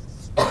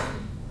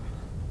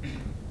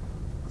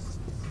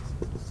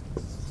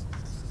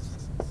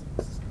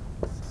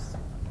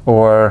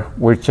or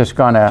we're just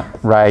going to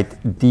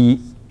write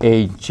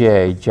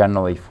DAJ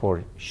generally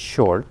for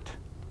short,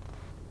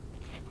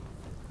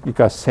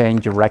 because saying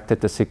directed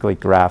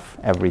acyclic graph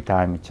every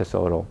time is just a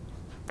little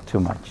too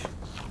much.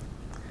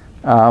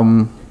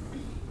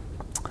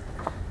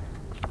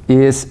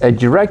 Is a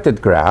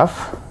directed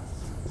graph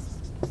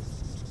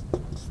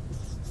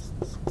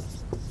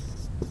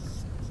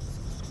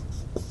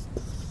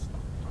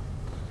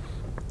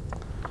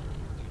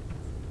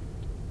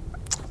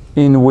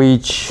in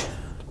which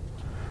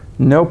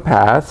no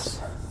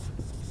paths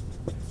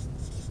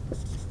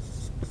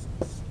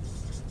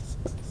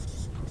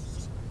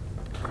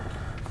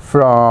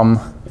from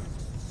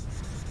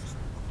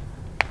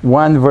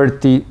one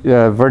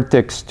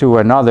vertex to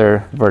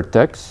another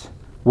vertex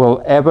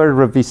will ever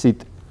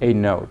revisit a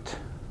node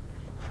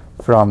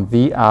from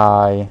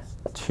Vi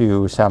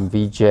to some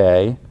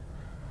Vj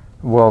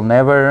will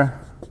never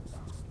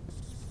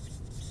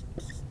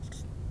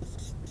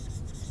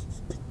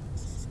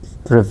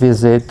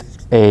revisit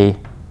a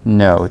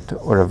node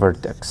or a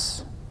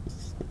vertex.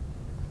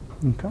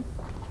 Okay.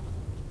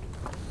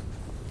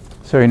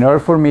 So in order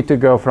for me to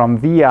go from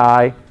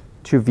Vi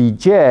to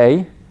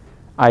Vj,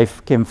 I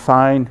can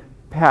find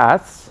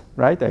paths,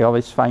 right? I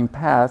always find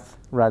paths,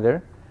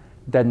 rather,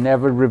 that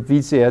never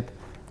revisit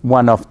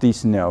one of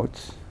these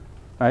nodes,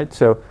 right?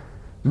 So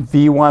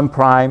V1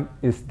 prime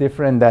is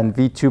different than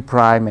V2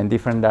 prime and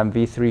different than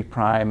V3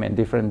 prime and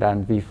different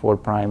than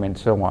V4 prime and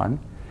so on.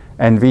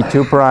 And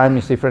V2 prime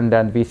is different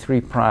than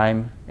V3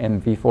 prime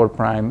and V4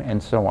 prime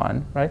and so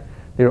on, right?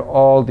 They're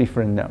all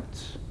different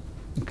nodes,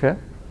 okay?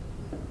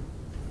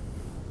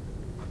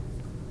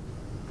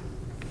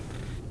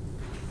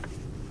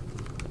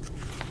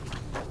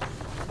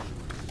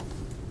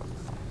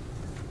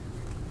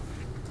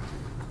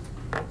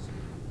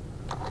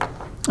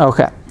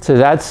 Okay, so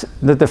that's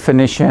the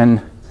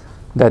definition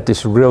that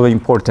is really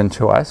important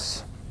to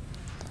us.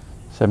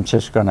 So I'm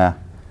just going to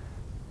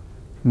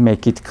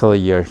make it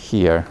clear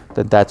here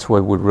that that's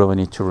what we really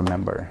need to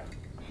remember.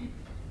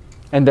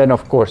 And then,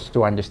 of course,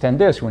 to understand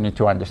this, we need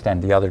to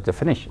understand the other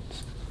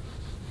definitions.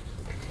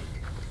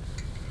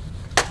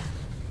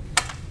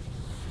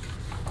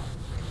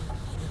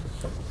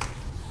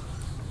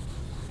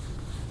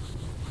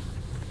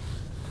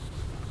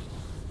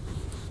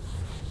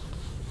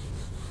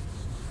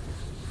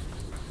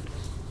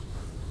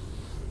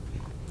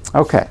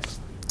 Okay,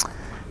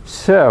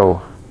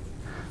 so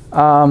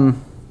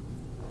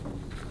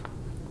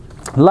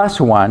last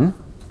one,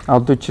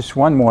 I'll do just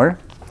one more.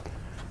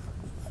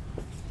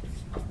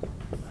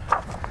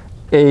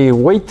 A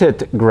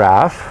weighted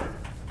graph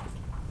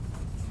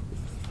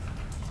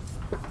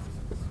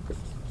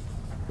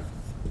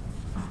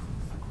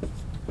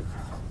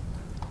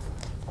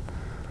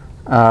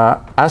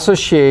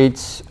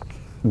associates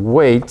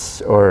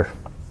weights or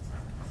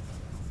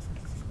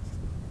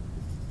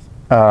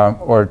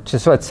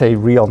just let's say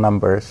real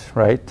numbers,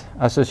 right?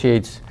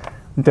 Associates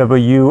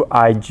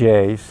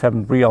Wij,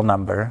 some real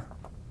number,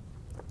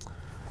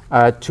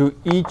 to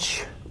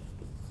each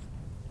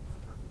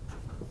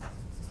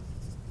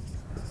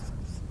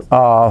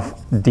of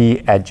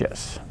the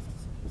edges,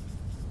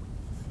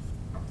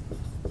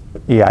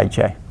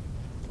 Eij,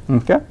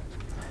 okay?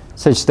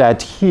 Such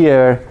that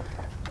here,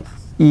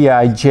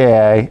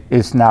 Eij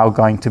is now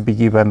going to be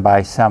given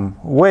by some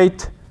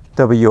weight,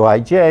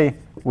 Wij,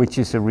 which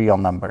is a real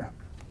number,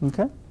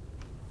 okay?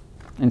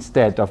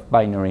 Instead of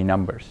binary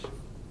numbers.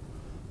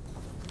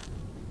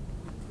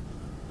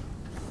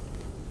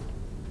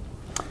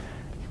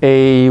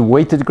 A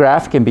weighted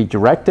graph can be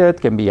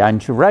directed, can be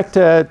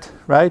undirected,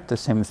 right? The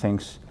same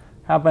things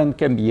happen.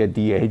 Can be a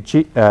Daj.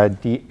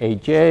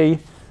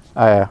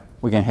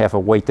 We can have a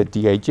weighted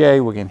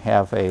Daj. We can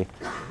have a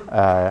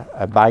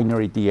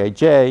binary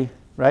Daj,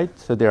 right?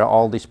 So there are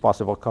all these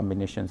possible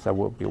combinations that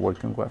we'll be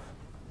working with.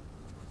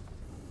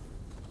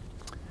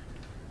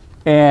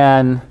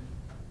 And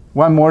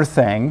one more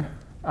thing.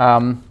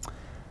 One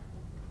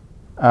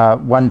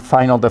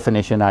final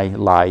definition I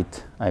lied.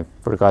 I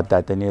forgot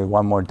that I needed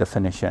one more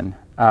definition.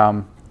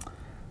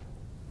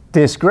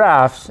 These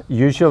graphs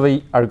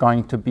usually are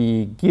going to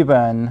be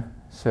given,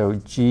 so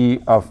G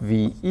of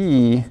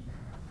VE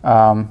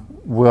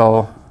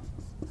will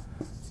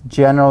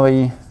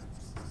generally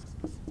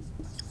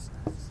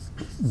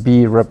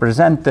be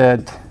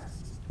represented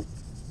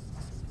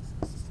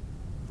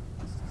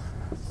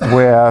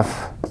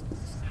with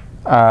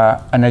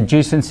an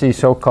adjacency,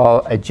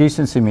 so-called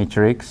adjacency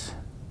matrix,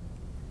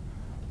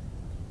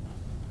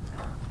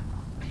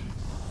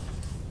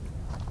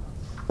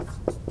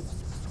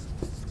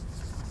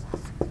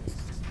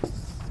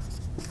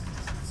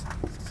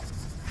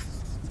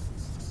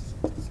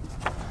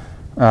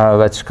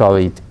 let's call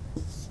it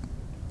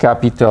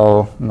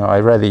capital, no, I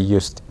already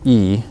used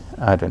E,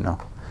 I don't know,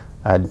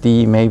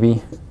 D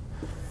maybe,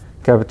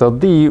 capital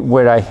D,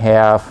 where I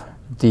have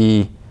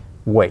the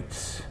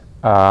weights,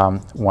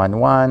 1,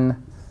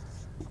 1,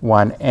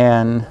 1,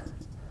 N,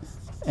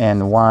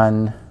 and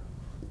 1,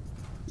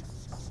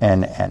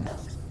 N, N.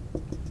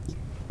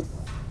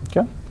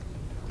 Okay?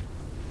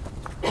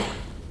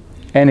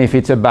 And if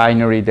it's a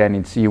binary, then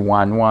it's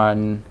E1,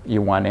 1,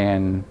 E1,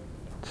 N,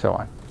 so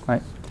on,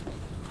 right?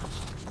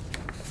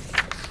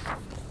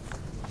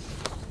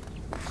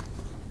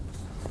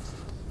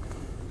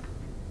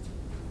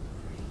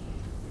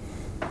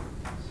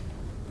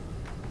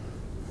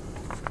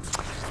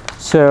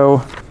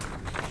 So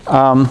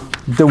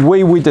the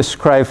way we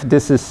describe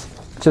this is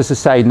just a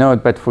side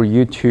note, but for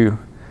you to,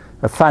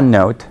 a fun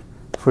note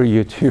for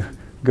you to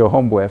go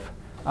home with.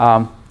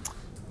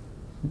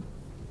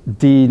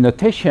 The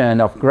notation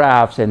of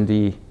graphs and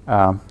the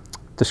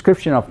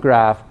description of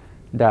graph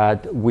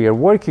that we are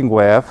working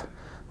with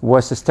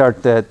was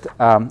started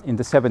in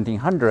the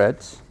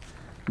 1700s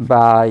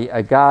by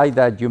a guy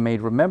that you may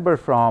remember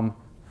from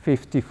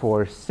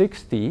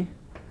 5460,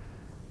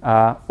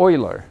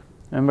 Euler.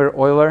 Remember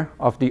Euler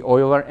of the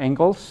Euler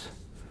angles?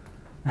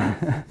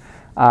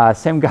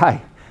 Same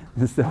guy.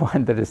 This is the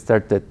one that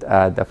started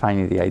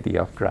defining the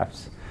idea of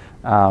graphs.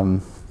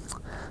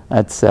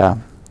 That's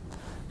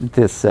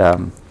this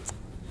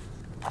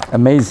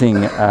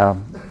amazing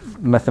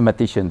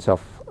mathematicians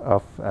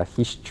of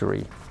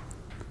history.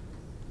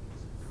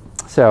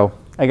 So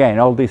again,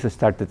 all this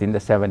started in the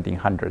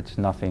 1700s.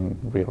 Nothing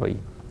really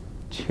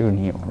too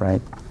new,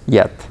 right?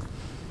 Yet.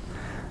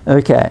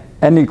 Okay.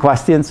 Any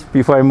questions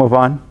before I move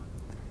on?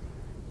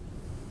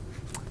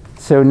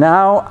 So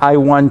now I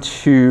want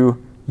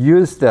to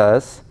use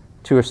this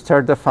to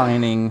start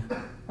defining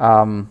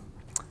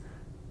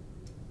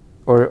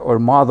or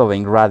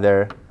modeling,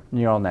 rather,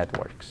 neural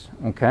networks.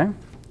 Okay?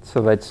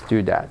 So let's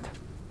do that.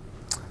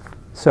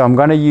 So I'm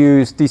going to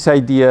use these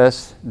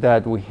ideas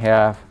that we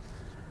have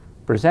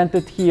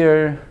presented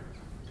here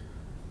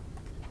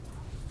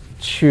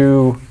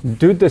to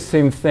do the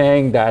same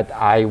thing that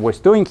I was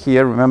doing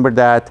here. Remember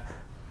that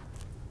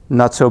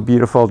not so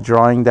beautiful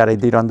drawing that I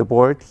did on the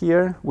board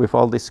here with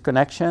all these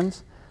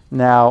connections?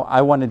 Now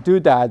I want to do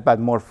that, but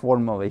more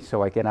formally,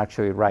 so I can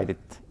actually write it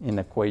in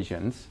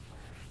equations.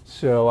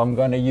 So I'm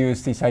going to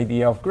use this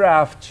idea of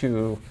graph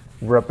to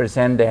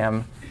represent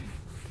them,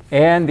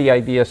 and the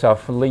ideas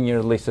of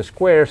linear least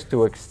squares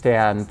to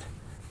extend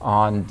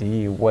on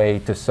the way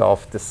to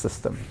solve the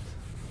system.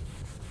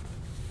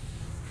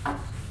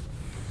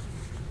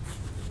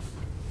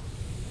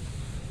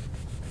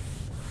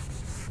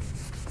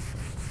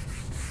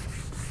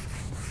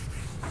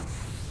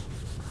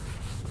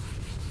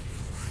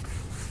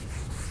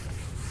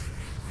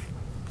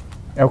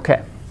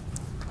 Okay,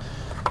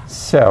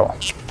 so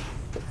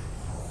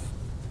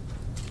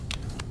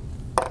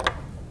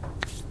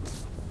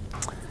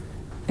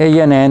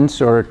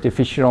ANNs, or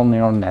artificial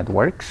neural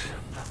networks,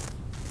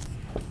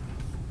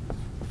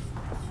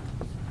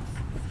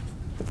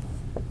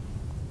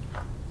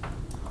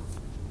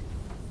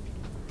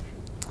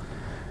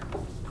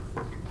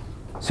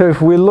 so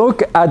if we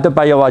look at the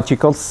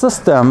biological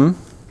system,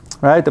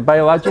 right, the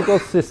biological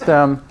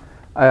system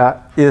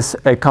is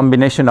a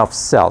combination of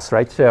cells,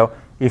 right? So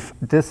if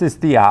this is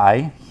the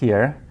eye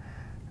here,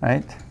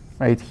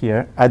 right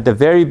here, at the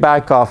very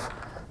back of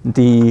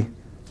the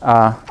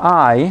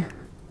eye,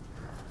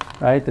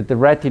 right, at the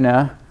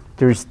retina,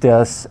 there's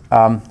this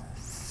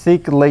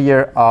thick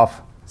layer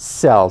of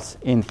cells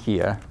in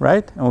here,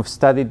 right? And we've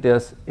studied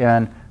this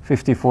in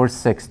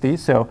 5460.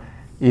 So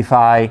if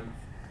I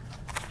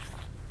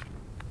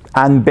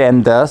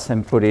unbend this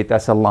and put it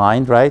as a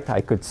line, right,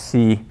 I could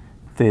see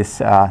this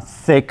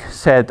thick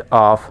set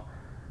of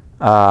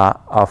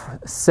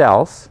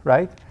cells,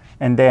 right?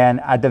 And then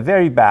at the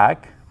very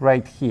back,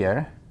 right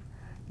here,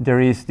 there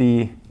is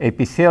the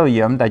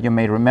epithelium that you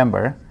may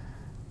remember.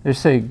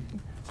 There's a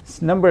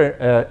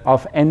number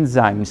of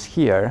enzymes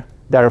here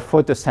that are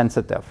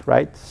photosensitive,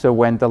 right? So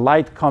when the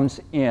light comes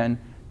in,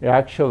 they're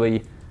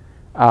actually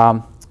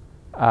kind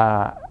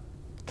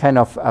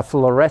of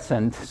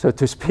fluorescent, so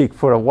to speak,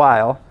 for a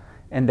while.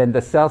 And then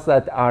the cells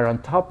that are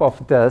on top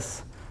of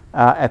this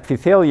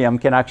epithelium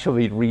can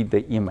actually read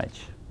the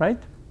image, right?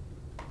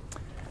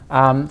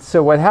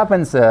 So what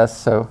happens is,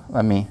 so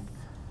let me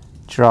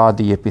draw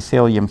the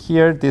epithelium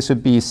here. This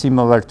would be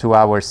similar to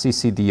our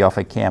CCD of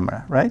a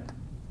camera, right?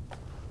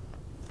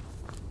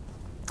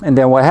 And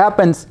then what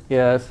happens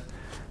is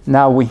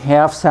now we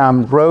have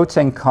some rods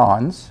and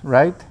cones,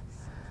 right?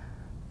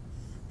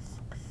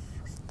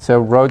 So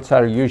rods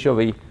are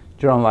usually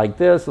drawn like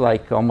this,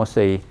 like almost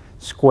a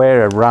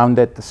square, a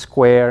rounded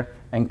square,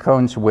 and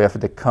cones with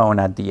the cone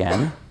at the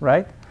end,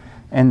 right?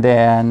 And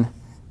then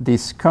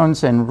these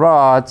cones and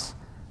rods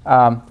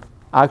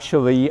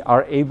actually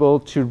are able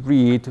to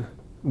read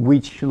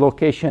which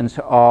locations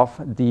of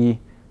the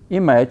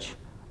image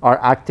are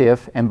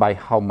active and by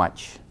how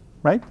much,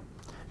 right?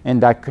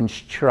 And that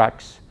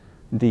constructs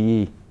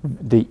the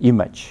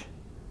image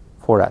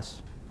for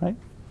us, right?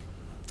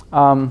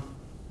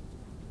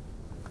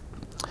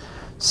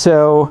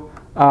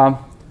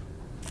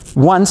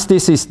 Once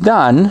this is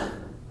done,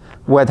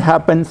 what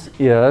happens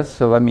is,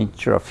 so let me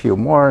draw a few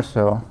more.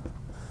 So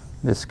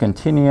this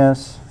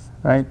continues,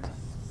 right?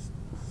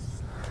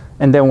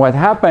 And then what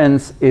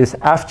happens is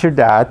after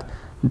that,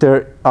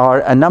 there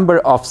are a number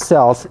of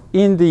cells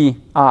in the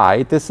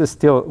eye. This is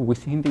still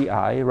within the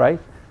eye, right?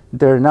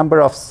 There are a number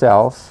of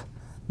cells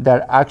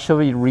that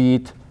actually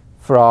read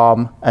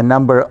from a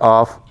number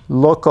of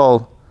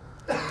local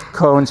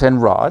cones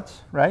and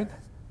rods, right?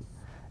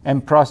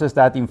 And process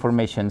that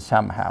information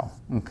somehow,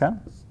 okay?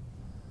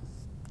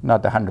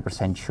 Not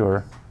 100%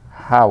 sure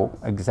how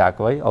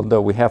exactly,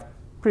 although we have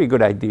pretty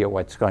good idea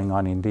what's going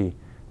on in the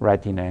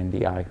retina and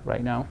the eye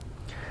right now.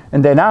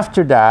 And then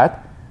after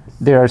that,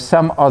 there are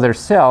some other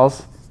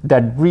cells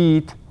that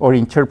read or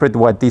interpret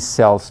what these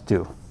cells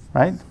do,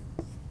 right?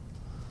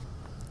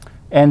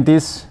 And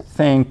this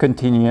thing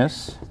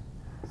continues,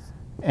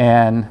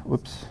 and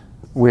whoops,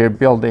 we're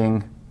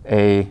building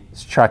a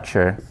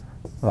structure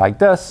like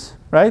this,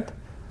 right?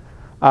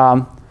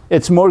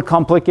 It's more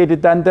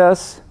complicated than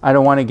this. I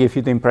don't want to give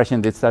you the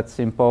impression that it's that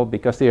simple,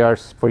 because there are,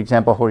 for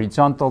example,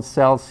 horizontal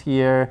cells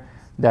here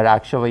that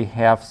actually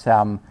have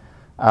some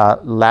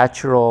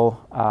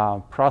lateral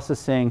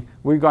processing.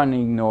 We're going to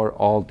ignore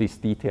all these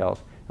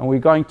details. And we're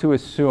going to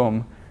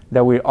assume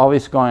that we're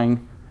always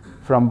going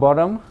from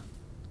bottom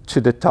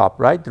to the top,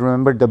 right?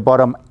 Remember the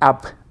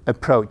bottom-up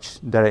approach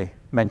that I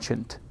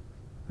mentioned,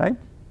 right?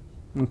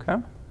 Okay.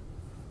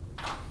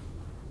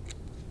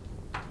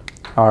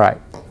 All right.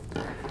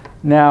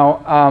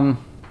 Now,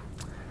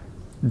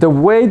 the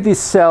way these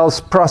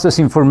cells process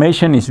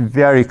information is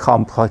very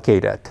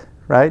complicated,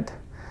 right?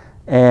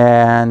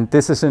 And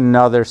this is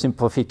another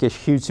simplification,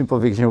 huge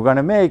simplification we're going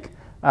to make.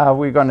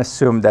 We're going to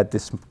assume that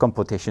these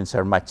computations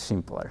are much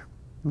simpler,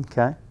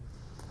 okay?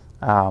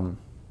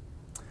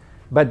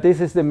 But this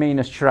is the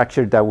main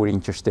structure that we're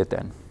interested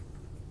in.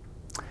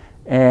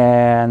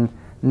 And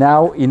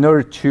now, in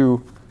order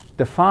to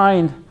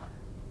define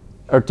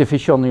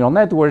artificial neural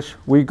networks,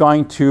 we're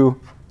going to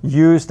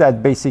use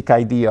that basic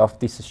idea of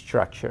this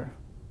structure,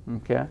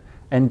 okay?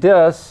 And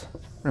this,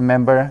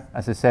 remember,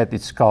 as I said,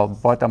 it's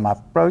called bottom-up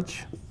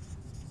approach.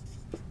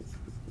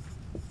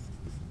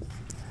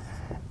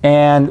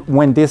 And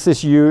when this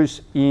is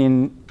used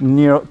in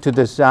to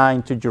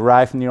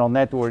derive neural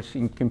networks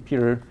in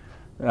computer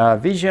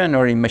vision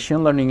or in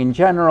machine learning in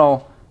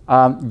general,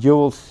 you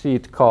will see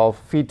it called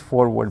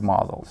feed-forward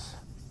models.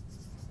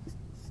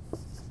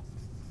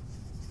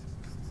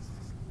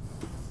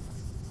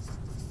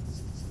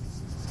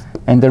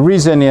 And the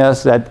reason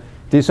is that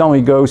this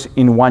only goes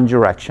in one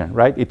direction,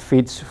 right? It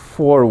feeds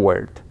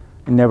forward.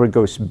 It never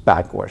goes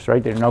backwards,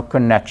 right? There are no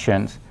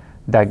connections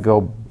that go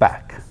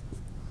back.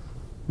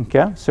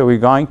 Okay, so we're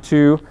going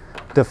to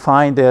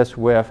define this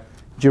with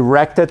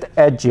directed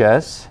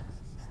edges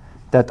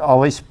that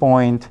always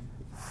point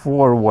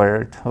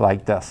forward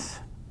like this.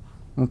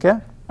 Okay,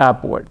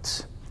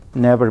 upwards,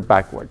 never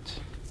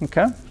backwards.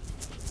 Okay,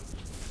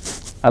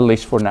 at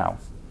least for now,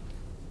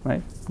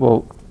 right?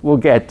 We'll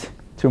get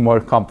to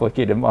more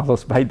complicated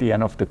models by the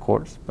end of the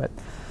course, but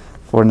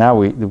for now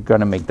we're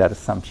going to make that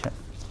assumption.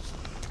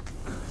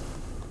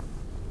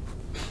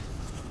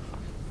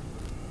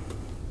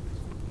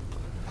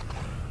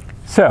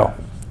 So,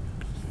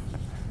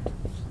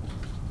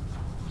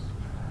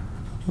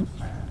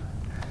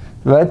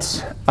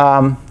 let's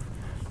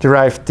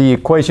derive the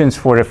equations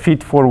for a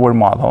feed-forward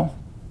model.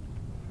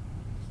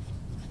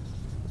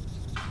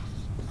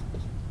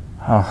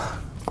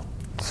 Oh,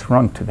 it's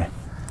wrong today.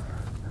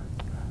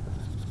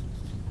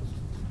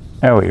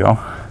 There we go.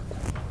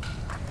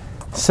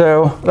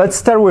 So let's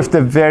start with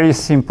the very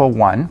simple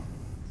one,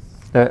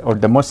 or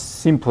the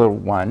most simpler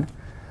one,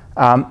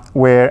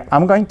 where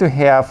I'm going to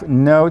have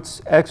nodes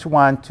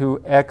x1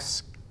 to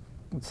x,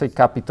 let's say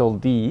capital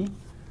D,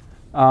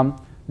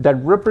 that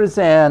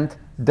represent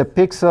the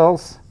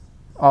pixels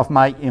of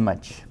my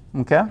image.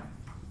 Okay?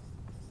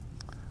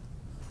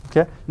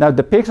 Okay. Now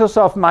the pixels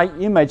of my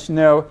image,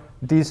 now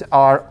these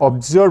are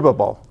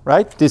observable,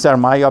 right? These are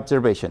my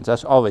observations,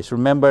 as always.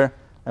 Remember,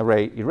 I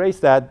already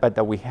erased that, but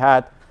that we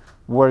had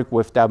worked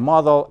with that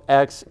model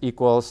x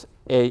equals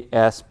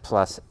as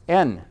plus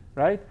n,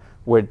 right?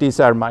 Where these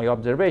are my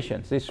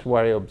observations. This is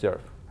what I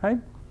observe, right?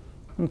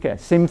 Okay,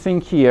 same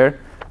thing here.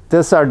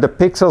 These are the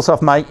pixels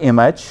of my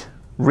image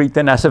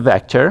written as a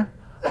vector,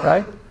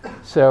 right?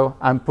 So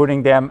I'm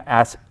putting them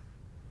as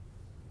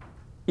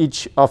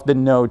each of the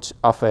nodes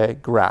of a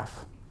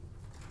graph.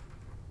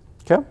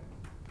 Okay?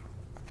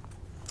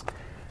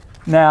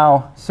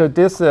 Now, so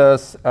this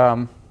is,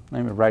 let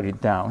me write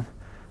it down.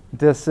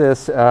 This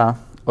is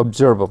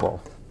observable.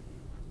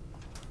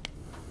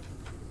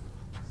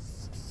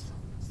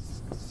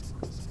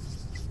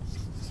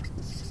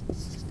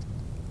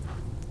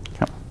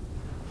 Okay.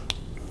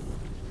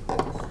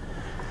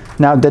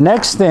 Now, the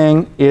next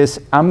thing is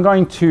I'm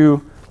going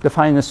to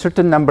define a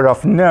certain number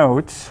of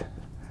nodes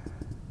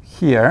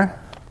here,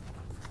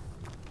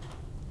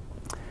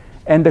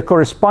 and the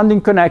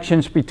corresponding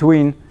connections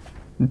between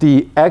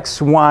the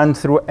x1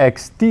 through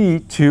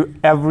xd to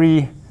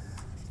every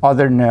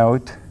other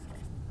node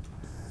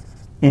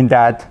in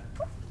that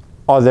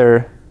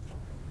other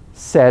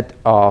set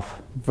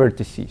of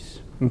vertices.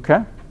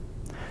 Okay?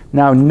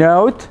 Now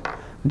note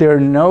there are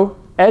no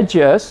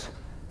edges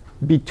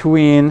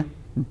between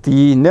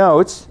the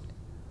nodes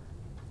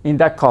in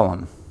that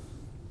column.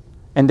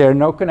 And there are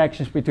no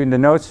connections between the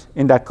nodes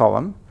in that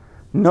column,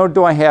 nor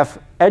do I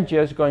have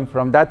edges going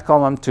from that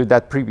column to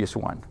that previous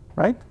one,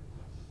 right?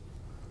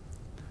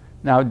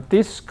 Now,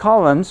 these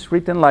columns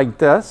written like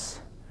this,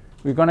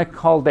 we're going to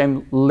call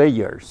them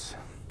layers.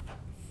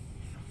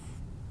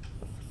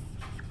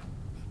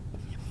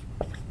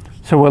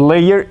 So a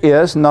layer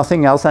is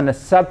nothing else than a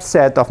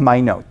subset of my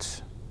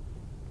nodes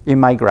in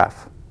my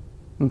graph.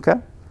 Okay?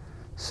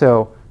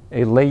 So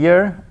a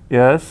layer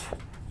is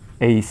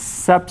a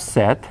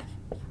subset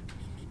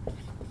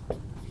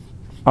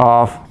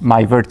of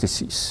my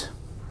vertices,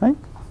 right?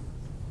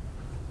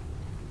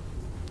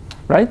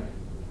 Right?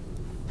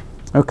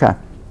 Okay.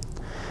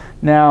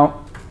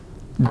 Now,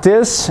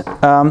 this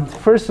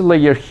first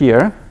layer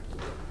here,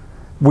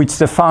 which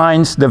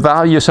defines the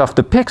values of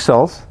the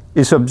pixels,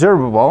 is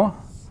observable,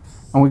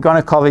 and we're going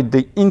to call it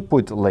the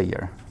input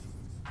layer.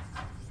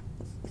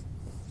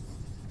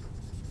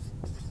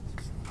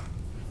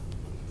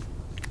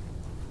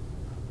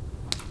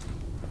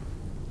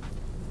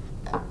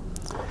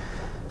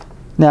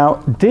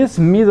 Now, this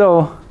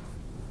middle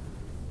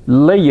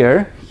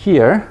layer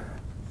here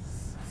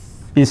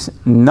is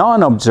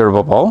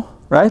non-observable,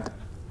 right?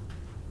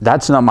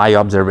 That's not my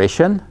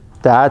observation.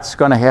 That's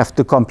going to have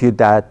to compute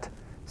that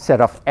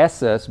set of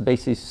S's,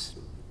 basis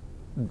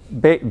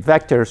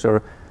vectors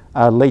or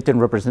latent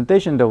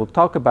representation that we'll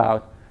talk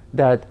about,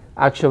 that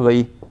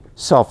actually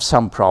solve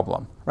some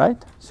problem,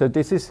 right? So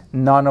this is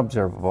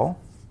non-observable.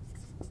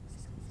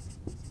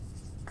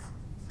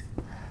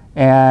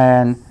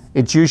 And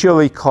it's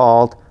usually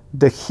called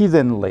the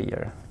hidden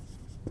layer.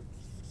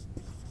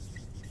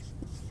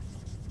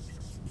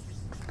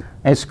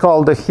 And it's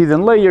called the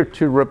hidden layer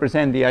to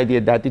represent the idea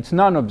that it's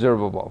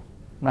non-observable,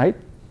 right?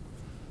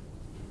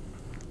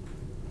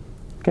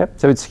 Okay,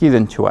 so it's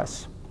hidden to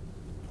us.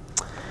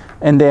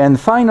 And then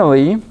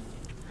finally,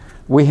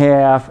 we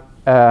have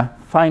a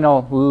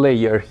final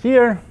layer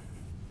here.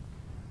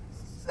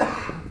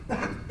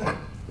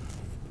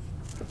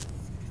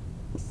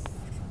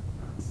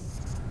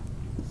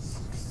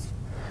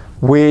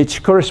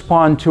 Which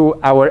correspond to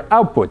our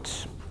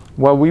outputs,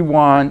 what we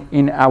want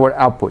in our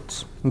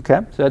outputs.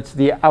 Okay, so that's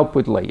the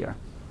output layer.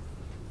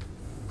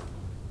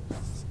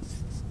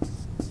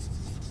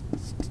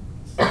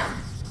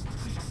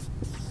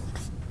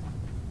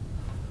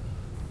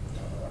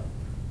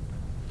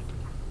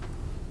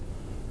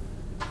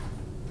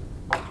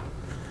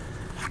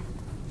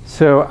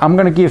 So I'm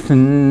going to give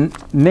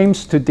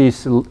names to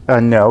these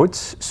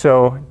nodes.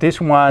 So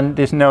this one,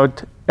 this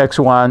node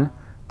x1,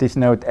 this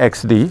node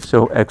xd.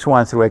 So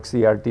x1 through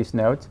xd are these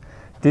nodes.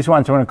 This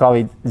one's we're going to call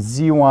it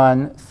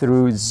z1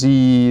 through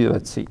z,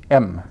 let's see,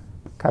 m,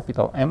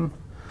 capital M.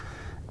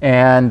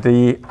 And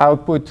the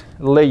output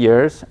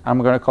layers, I'm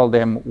going to call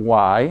them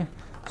y.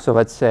 So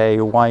let's say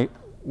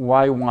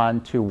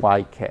y1 to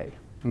yk.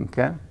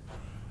 Okay?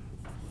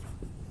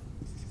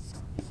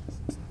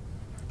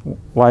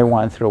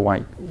 y1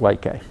 through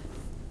yk.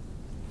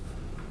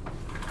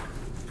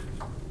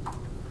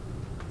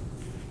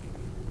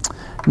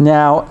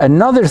 Now,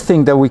 another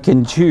thing that we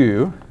can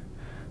do,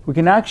 we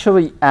can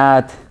actually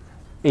add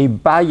a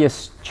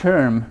bias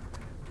term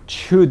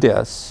to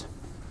this.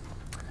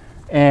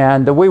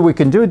 And the way we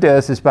can do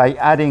this is by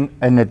adding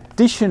an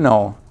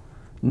additional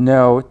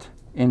node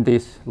in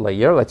this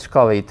layer. Let's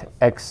call it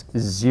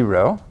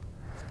x0,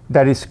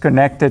 that is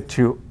connected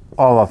to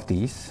all of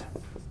these.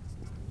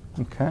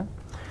 Okay.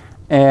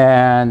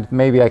 And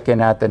maybe I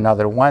can add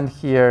another one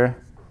here,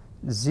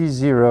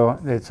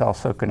 z0, that's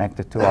also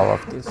connected to all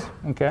of these.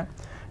 Okay.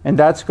 And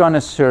that's going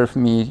to serve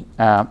me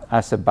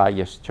as a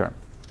bias term.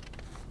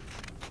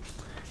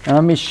 And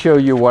let me show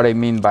you what I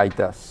mean by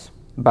this,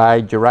 by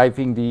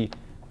deriving the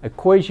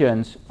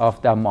equations of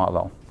that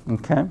model.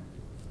 Okay?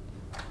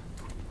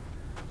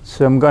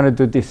 So I'm going to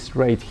do this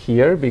right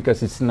here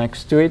because it's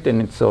next to it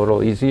and it's a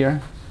little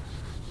easier.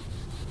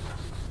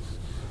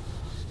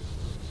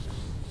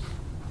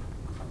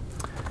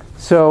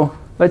 So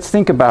let's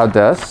think about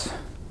this.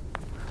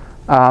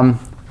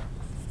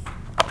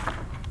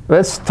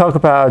 Let's talk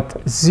about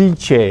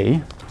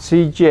Zj.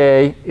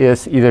 Zj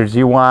is either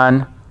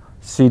Z1,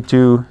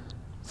 Z2,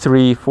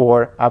 3,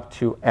 4, up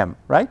to M,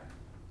 right?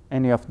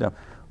 Any of them.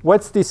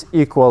 What's this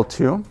equal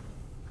to?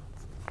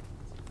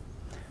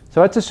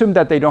 So let's assume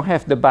that they don't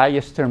have the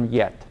bias term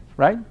yet,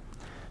 right?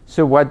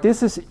 So what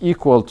this is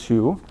equal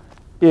to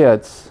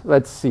is,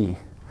 let's see,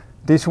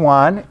 this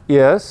one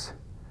is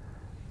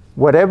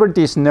whatever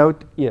this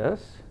node is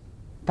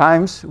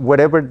times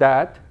whatever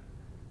that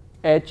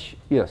edge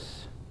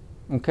is,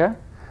 okay?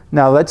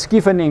 Now let's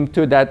give a name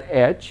to that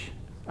edge.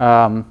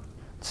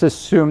 Let's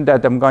assume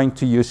that I'm going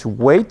to use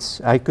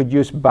weights. I could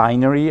use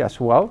binary as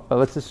well, but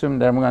let's assume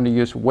that I'm going to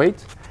use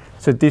weights.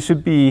 So this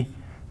would be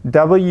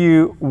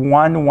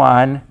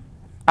W11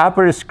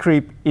 upper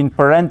script in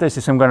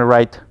parentheses. I'm going to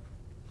write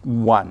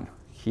 1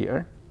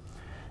 here.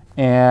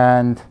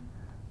 And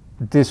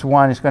this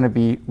one is going to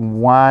be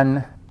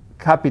 1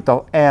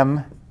 capital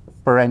M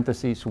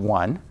parentheses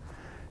 1.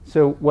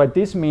 So what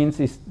this means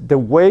is the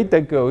weight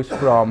that goes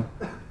from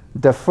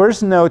the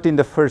first node in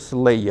the first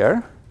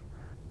layer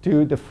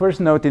to the first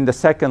node in the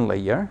second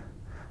layer,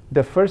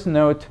 the first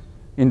node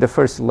in the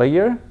first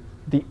layer,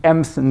 the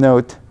mth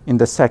node in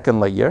the second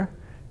layer,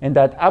 and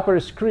that upper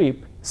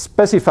script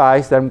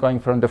specifies that I'm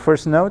going from the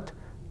first node,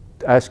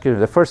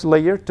 the first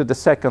layer to the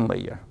second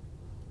layer,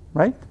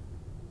 right?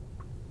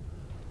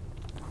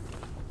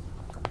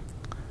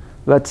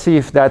 Let's see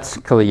if that's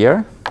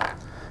clear.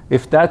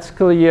 If that's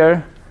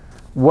clear,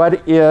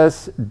 what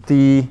is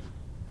the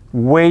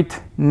weight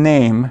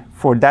name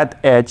for that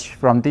edge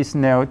from this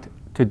node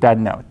to that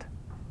node?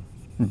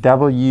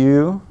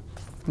 W,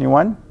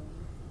 anyone?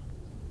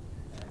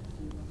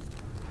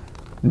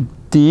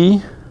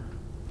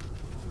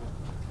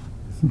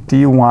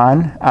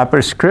 D1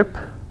 upper script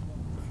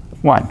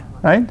 1,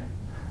 right?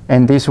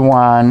 And this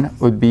one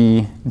would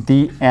be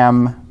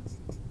DM1,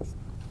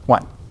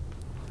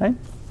 right?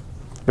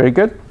 Very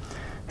good.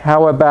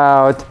 How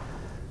about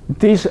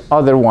this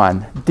other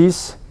one?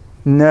 This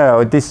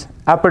node, this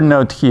upper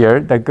node here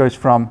that goes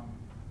from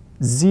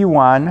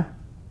Z1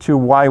 to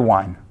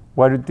Y1.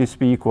 What would this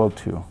be equal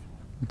to?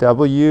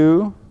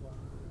 W11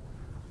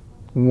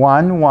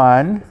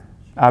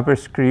 upper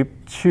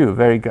script 2.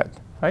 Very good,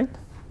 right?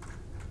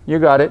 You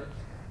got it.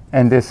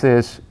 And this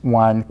is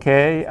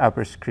 1K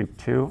upper script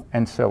 2,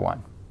 and so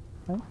on.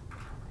 Right?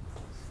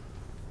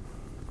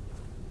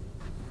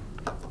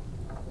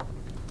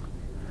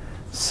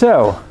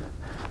 So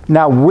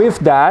now with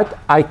that,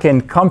 I can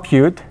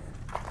compute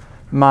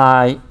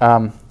my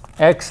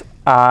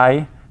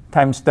xi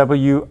times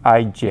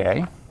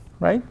wij,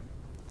 right?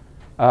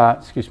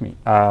 Excuse me.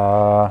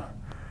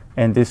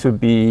 And this would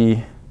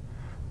be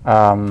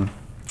 1.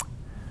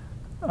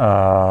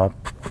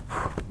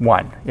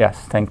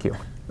 Yes, thank you.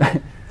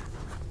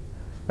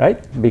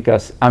 Right?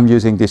 Because I'm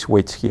using these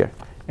weights here.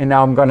 And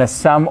now I'm going to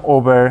sum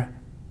over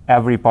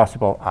every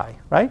possible I,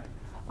 right?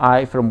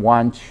 I from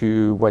 1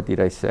 to, what did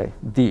I say?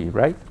 D,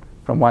 right?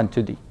 From 1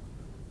 to D,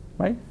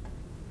 right?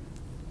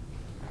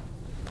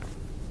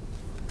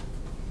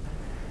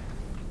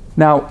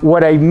 Now,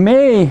 what I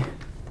may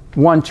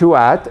want to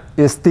add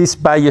is this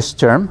bias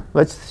term.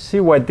 Let's see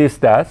what this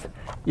does.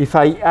 If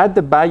I add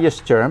the bias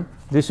term,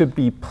 this would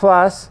be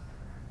plus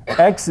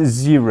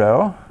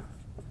x0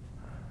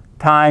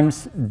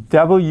 times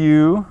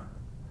W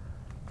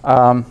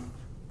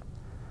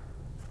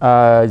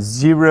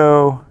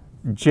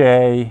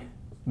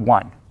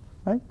 0J1,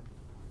 right?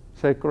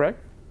 Is that correct?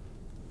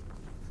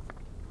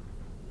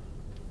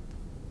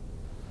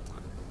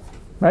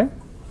 Right?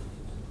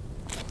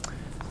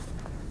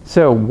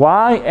 So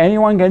why,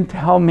 anyone can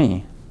tell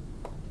me?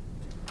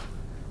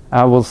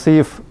 We'll see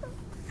if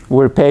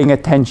we're paying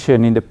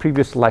attention in the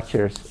previous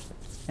lectures.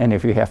 And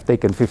if you have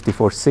taken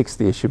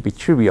 5460, it should be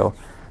trivial.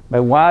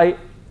 But why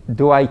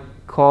do I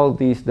call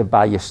this the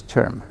bias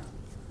term?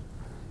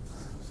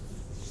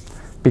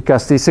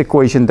 Because this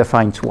equation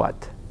defines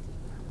what?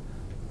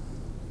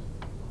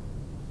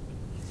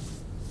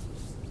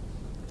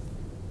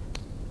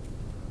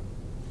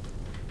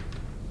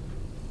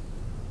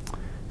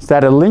 Is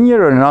that a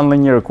linear or a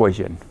nonlinear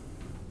equation?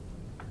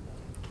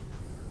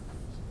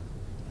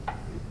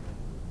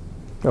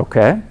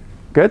 Okay,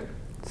 good.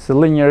 It's a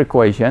linear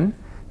equation.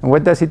 And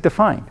what does it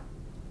define?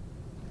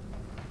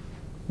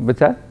 What's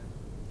that?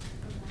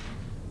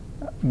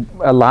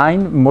 A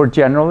line, more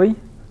generally?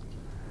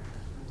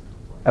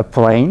 A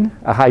plane,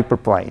 a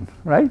hyperplane,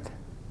 right?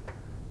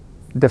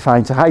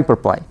 Defines a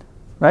hyperplane,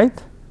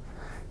 right?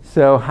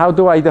 So how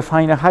do I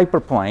define a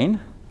hyperplane?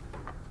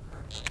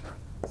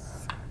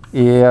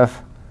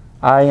 If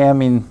I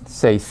am in,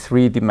 say,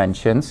 3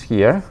 dimensions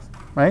here,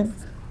 right?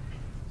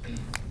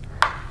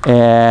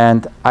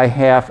 And I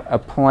have a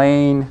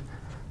plane,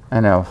 I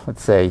don't know,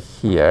 let's say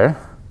here.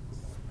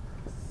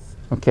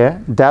 Okay,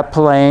 that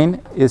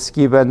plane is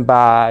given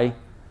by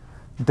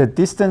the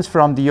distance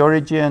from the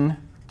origin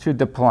to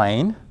the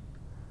plane,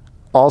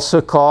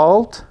 also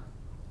called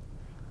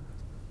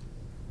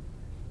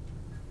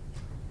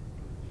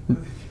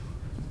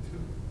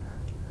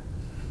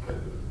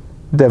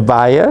the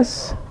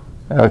bias,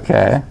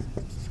 Okay.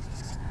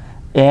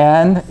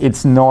 And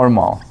it's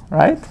normal,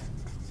 right?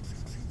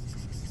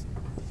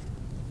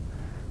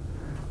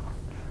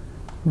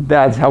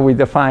 That's how we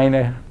define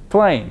a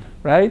plane,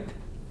 right?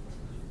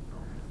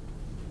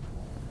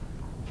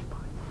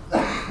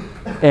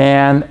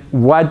 And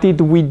what did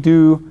we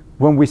do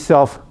when we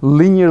solved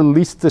linear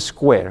least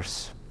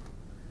squares?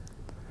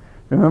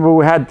 Remember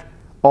we had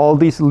all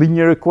these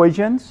linear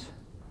equations?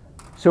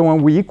 So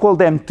when we equal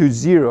them to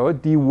 0,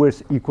 d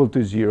was equal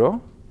to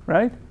 0,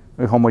 right?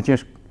 A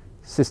homogeneous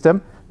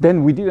system.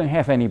 Then we didn't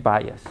have any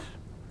bias.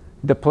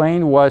 The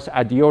plane was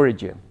at the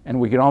origin. And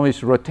we can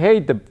always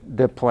rotate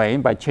the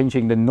plane by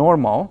changing the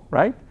normal,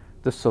 right?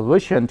 The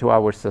solution to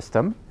our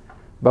system.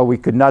 But we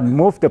could not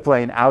move the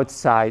plane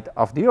outside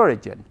of the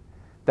origin.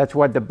 That's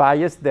what the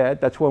bias did.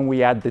 That's when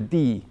we add the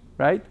d,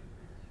 right?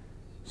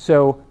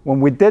 So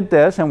when we did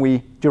this and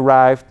we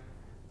derived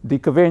the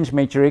covariance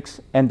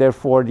matrix and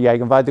therefore the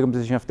eigenvalue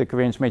decomposition of the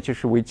covariance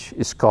matrix, which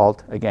is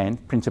called, again,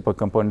 principal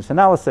components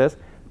analysis,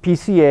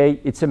 PCA,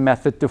 it's a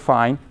method to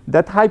find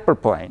that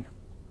hyperplane,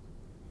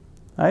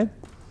 right?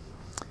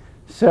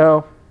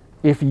 So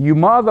if you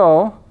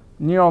model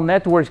neural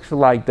networks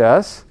like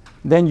this,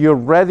 then you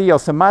already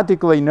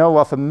automatically know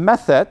of a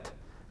method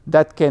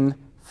that can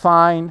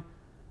find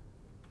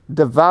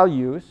the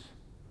values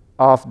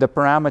of the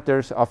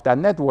parameters of that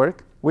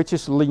network, which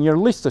is linear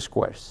least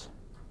squares.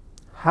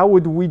 How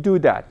would we do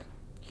that?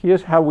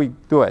 Here's how we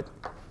do it.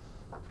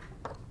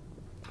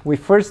 We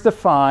first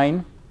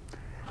define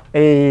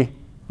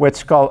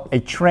what's called a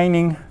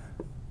training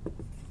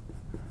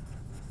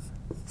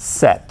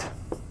set.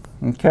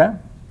 Okay?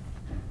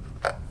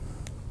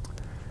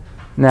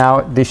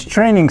 Now, this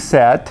training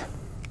set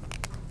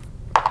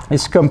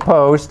is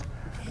composed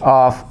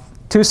of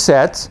two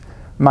sets.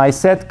 My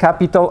set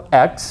capital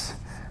X,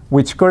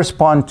 which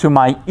correspond to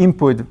my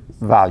input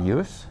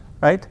values,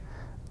 right?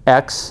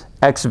 X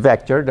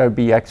vector, that would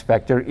be X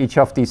vector. Each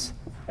of these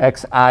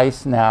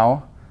Xi's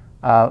now,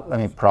 let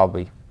me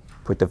probably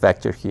put the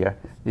vector here.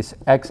 These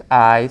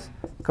Xi's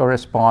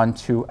correspond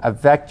to a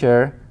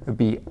vector, it would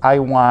be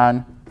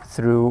I1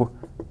 through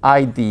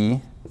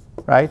ID,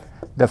 right?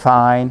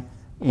 Defined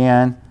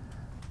in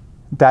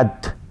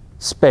that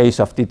space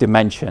of the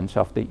dimensions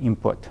of the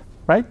input,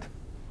 right?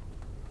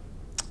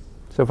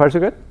 So far, so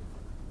good?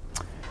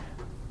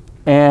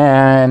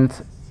 And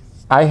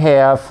I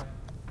have,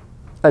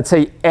 let's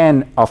say,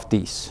 n of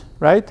these,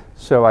 right?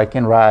 So I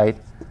can write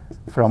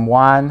from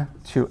 1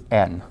 to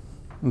n,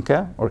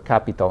 okay? Or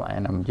capital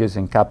N. I'm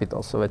using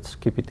capitals, so let's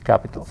keep it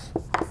capitals,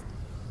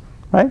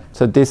 right?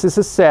 So this is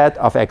a set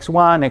of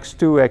x1,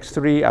 x2,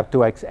 x3, up to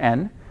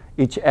xn.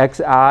 Each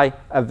xi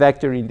a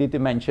vector in the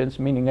dimensions,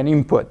 meaning an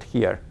input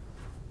here,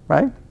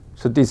 right?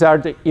 So these are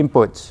the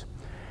inputs.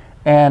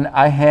 And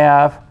I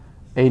have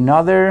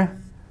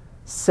another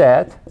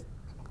set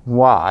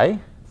y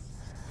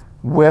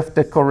with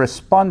the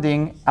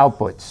corresponding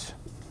outputs.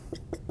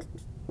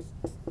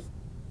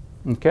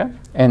 Okay?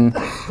 And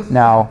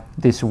now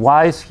these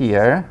y's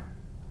here,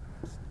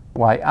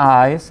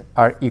 yi's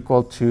are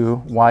equal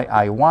to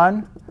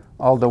yi1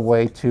 all the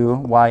way to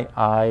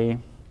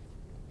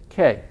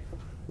yik.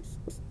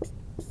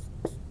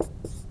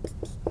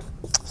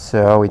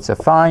 So it's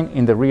affine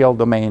in the real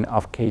domain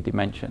of k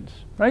dimensions,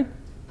 right?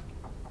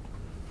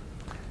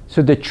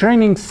 So the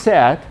training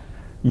set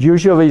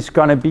usually is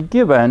going to be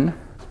given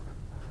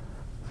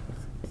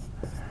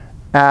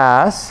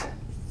as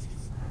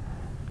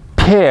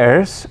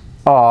pairs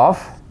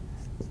of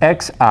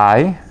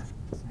xi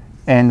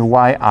and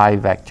yi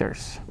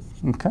vectors,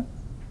 okay?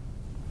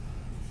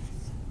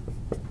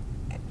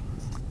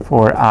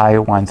 For I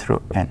 1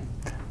 through n.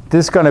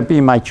 This is going to be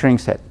my training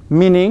set,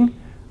 meaning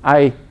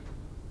I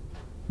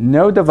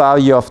know the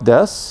value of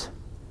this,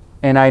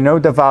 and I know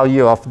the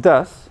value of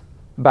this,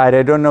 but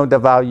I don't know the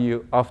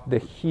value of the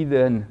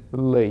hidden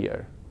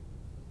layer.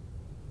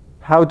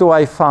 How do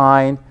I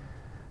find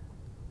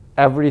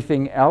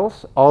everything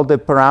else? All the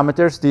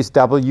parameters, these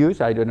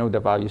w's, I don't know the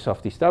values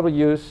of these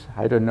w's.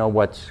 I don't know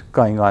what's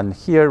going on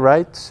here,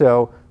 right?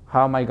 So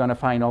how am I going to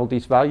find all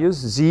these values?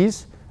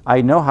 Z's,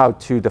 I know how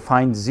to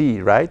define z,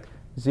 right?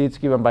 Z is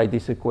given by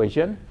this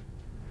equation.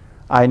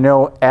 I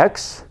know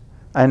x.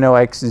 I know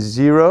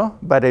x0,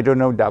 but I don't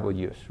know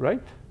w's,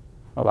 right?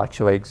 Well,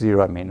 actually,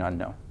 x0 I may not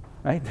know,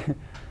 right?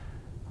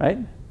 Right?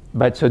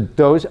 But so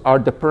those are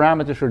the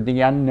parameters or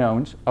the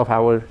unknowns of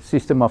our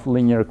system of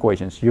linear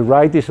equations. You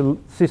write this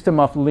system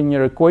of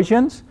linear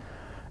equations,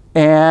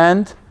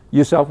 and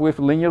you solve with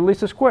linear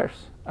least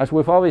squares, as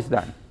we've always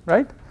done,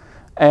 right?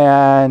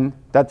 And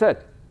that's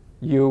it.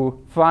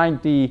 You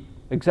find the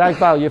exact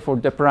value for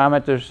the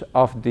parameters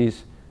of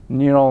this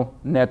neural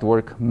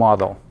network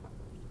model.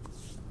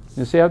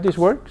 You see how this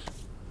works?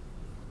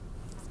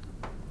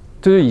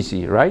 Too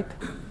easy, right?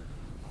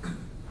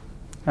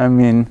 I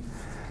mean,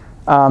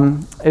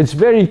 it's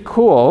very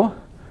cool,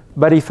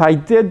 but if I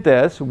did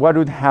this, what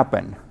would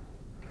happen?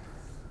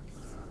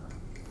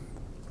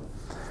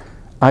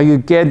 I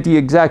would get the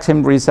exact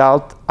same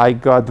result I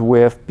got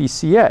with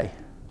PCA.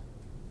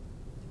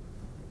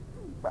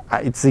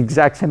 it's the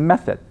exact same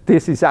method.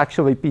 This is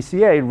actually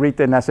PCA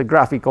written as a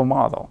graphical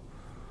model.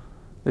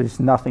 There's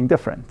nothing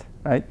different,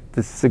 right?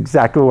 This is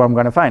exactly what I'm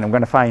going to find. I'm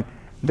going to find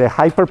the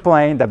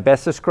hyperplane that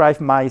best describes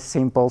my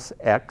samples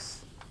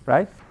X,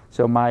 right?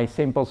 So my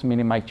samples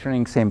meaning my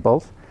training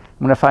samples.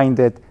 I'm going to find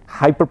that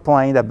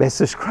hyperplane that best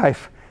describes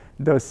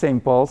those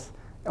samples,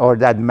 or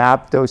that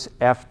map those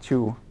F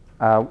to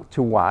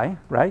Y,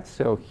 right?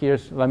 So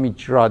let me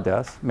draw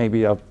this.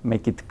 Maybe I'll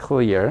make it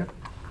clear.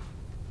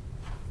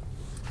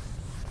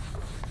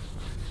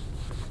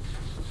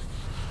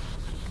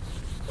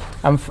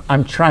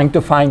 I'm trying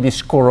to find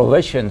these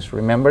correlations,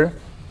 remember?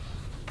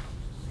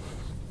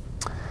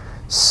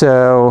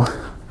 So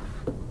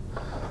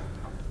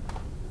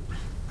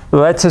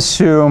let's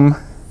assume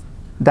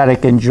that I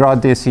can draw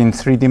this in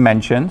 3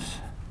 dimensions,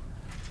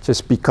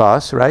 just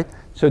because, right?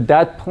 So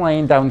that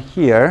plane down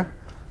here,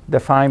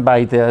 defined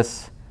by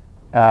this,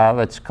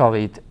 let's call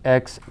it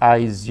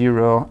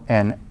xi0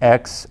 and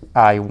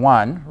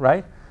xi1,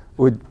 right,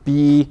 would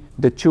be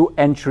the 2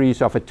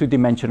 entries of a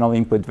 2-dimensional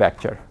input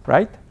vector,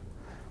 right?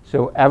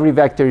 So every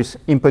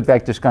input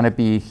vector is going to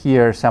be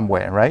here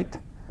somewhere, right,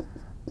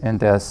 in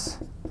this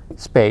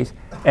space.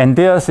 And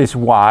this is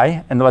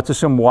y, and let's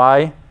assume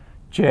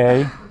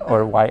yj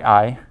or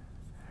yi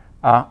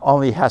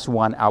only has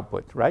 1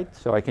 output, right?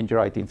 So I can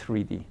draw it in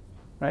 3D,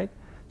 right?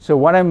 So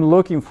what I'm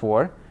looking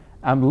for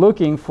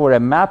a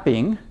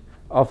mapping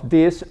of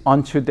this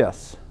onto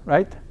this,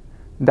 right?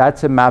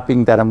 That's a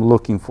mapping that I'm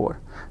looking for.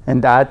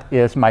 And that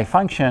is my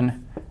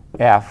function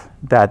f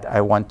that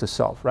I want to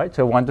solve, right?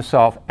 So I want to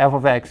solve f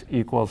of x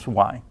equals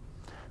y.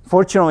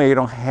 Fortunately, I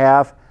don't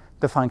have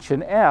the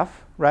function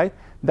f, right?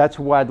 That's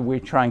what we're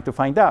trying to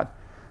find out.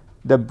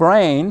 The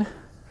brain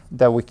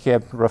that we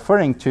kept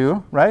referring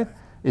to, right,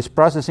 is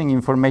processing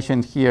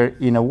information here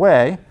in a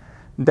way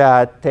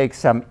that takes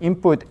some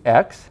input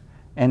x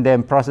and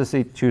then processes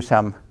it to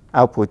some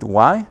output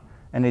y,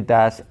 and it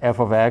does f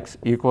of x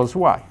equals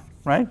y,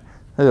 right?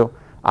 So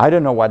I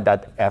don't know what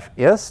that f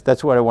is.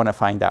 That's what I want to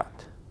find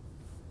out,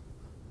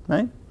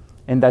 right?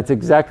 And that's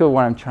exactly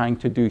what I'm trying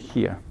to do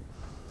here.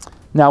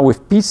 Now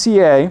with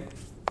PCA,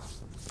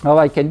 all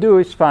I can do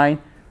is find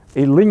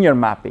a linear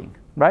mapping,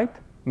 right?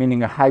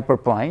 Meaning a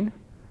hyperplane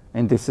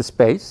in this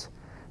space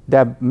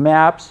that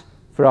maps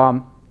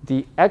from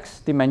the x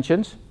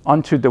dimensions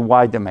onto the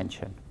y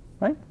dimension,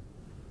 right?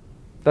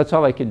 That's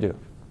all I can do.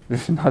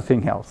 There's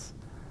nothing else.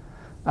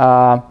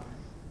 Now,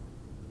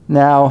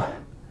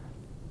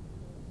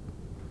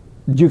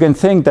 you can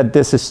think that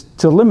this is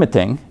too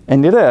limiting,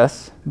 and it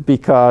is,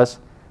 because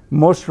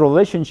most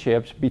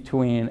relationships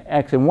between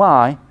x and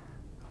y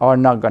are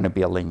not going to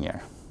be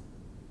linear.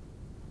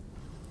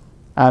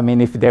 I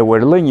mean, if they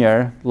were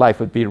linear, life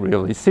would be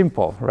really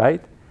simple,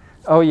 right?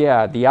 Oh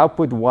yeah, the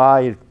output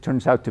y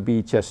turns out to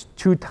be just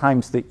 2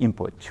 times the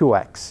input,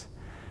 2x.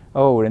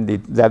 Oh,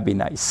 indeed, that'd be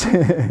nice.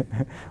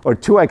 Or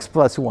 2x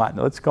plus 1.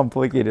 Let's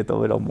complicate it a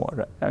little more.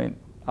 Right? I mean,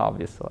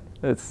 obviously,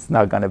 it's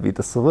not going to be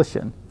the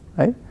solution,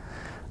 right?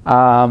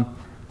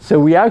 So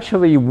we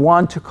actually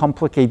want to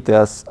complicate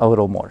this a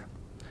little more.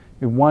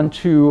 We want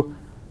to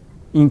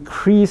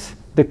increase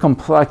the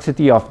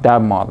complexity of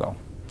that model.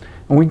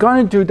 And we're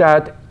going to do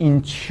that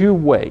in 2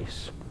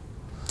 ways.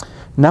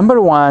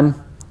 Number 1,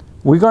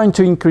 we're going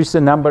to increase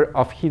the number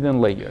of hidden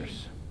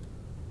layers.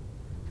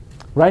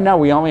 Right now,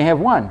 we only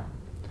have 1.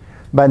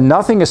 But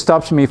nothing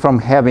stops me from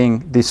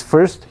having this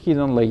first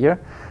hidden layer,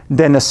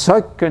 then a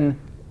second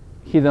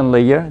hidden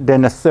layer,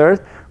 then a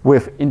third,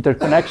 with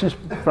interconnections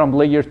from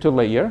layer to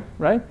layer,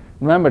 right?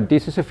 Remember,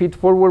 this is a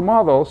feed-forward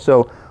model,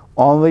 so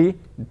only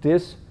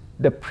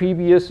the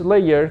previous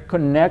layer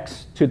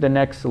connects to the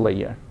next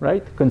layer,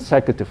 right,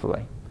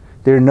 consecutively.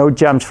 There are no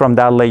jumps from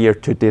that layer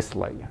to this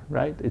layer,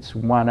 right? It's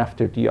one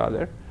after the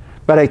other.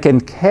 But I can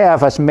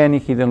have as many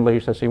hidden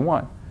layers as I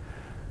want.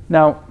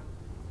 Now,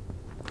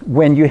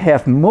 when you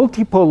have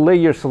multiple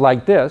layers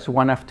like this,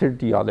 one after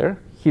the other,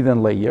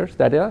 hidden layers,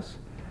 that is,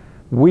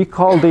 we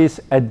call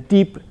this a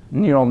deep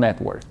neural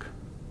network.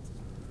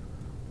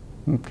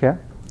 Okay?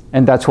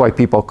 And that's why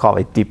people call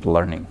it deep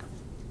learning.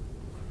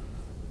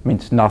 It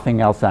means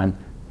nothing else than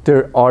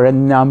there are a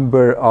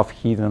number of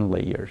hidden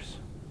layers,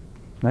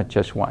 not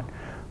just one.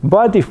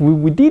 But if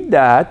we did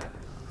that,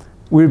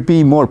 we'd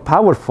be more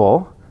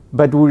powerful,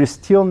 but we would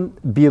still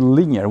be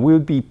linear. We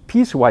would be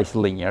piecewise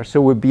linear.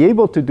 So we'd be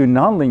able to do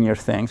nonlinear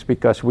things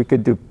because we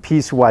could do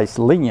piecewise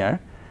linear,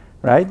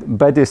 right?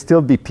 But it'd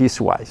still be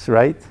piecewise,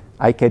 right?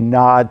 I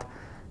cannot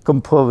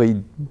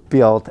completely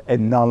build a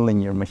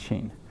nonlinear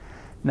machine.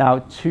 Now,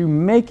 to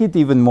make it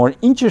even more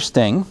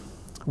interesting,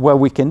 what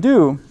we can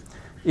do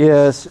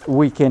is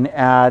we can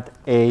add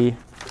a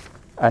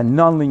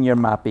nonlinear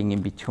mapping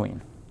in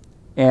between.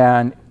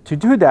 And to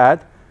do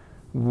that,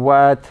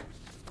 what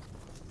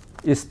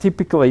is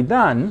typically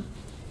done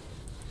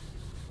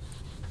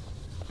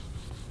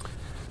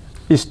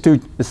is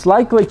to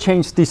slightly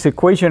change this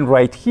equation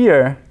right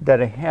here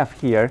that I have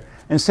here.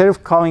 Instead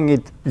of calling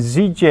it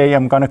zj,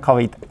 I'm going to call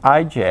it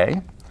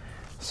ij.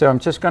 So I'm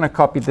just going to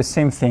copy the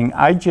same thing.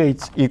 Ij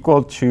is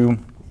equal to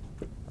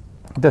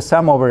the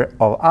sum over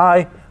of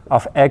I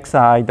of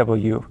xi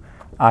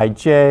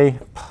wij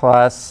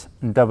plus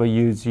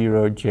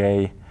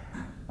w0j,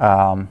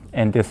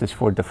 and this is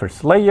for the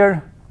first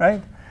layer,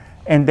 right?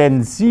 And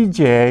then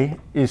zj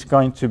is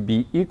going to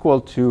be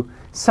equal to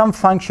some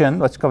function,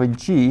 let's call it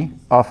g,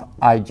 of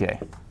ij.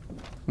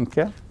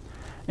 Okay?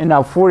 And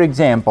now, for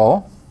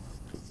example,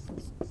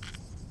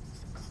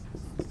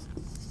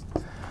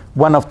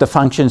 one of the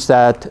functions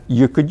that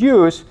you could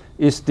use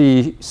is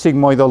the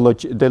sigmoidal,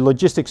 the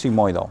logistic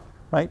sigmoidal,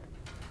 right?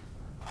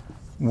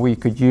 We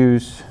could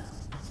use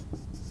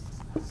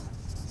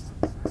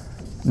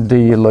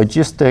the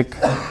logistic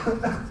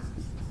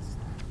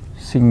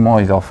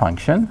sigmoidal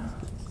function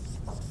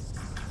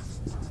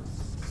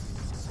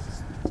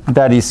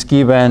that is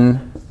given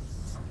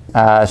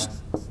as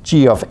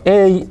g of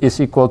a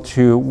is equal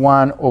to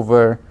 1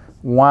 over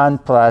 1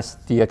 plus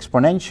the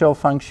exponential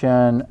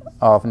function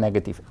of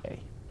negative a.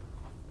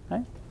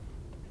 Right?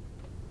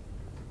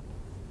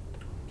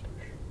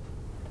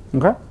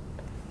 Okay?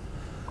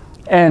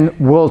 And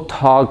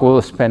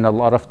we'll spend a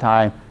lot of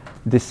time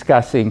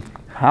discussing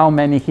how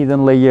many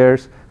hidden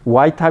layers,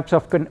 what type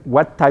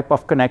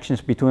of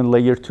connections between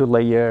layer to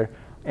layer,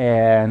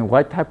 and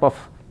what type of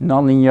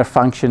nonlinear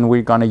function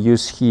we're going to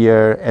use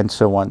here, and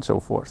so on and so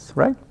forth,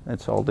 right?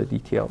 That's all the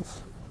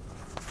details.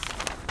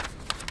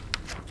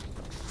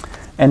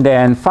 And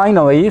then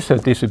finally, so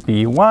this would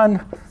be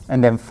 1.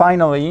 And then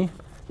finally,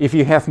 if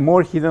you have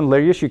more hidden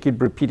layers, you keep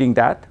repeating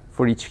that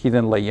for each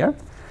hidden layer.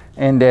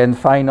 And then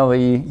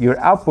finally, your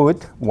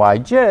output,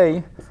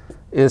 yj,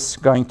 is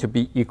going to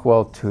be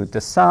equal to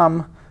the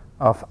sum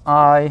of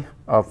I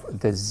of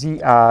the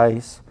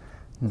zi's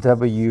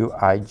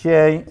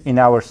wij. In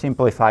our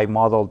simplified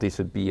model, this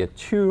would be a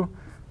 2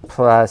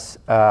 plus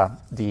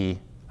the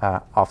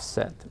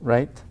offset,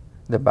 right?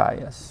 The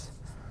bias.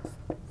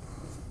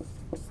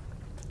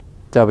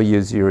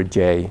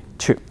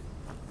 W0j2.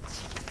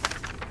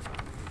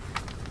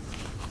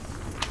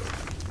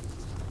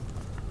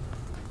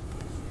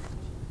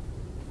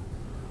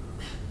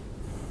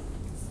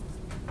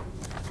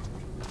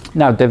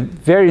 Now, the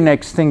very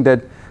next thing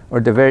that, or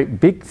the very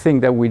big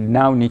thing that we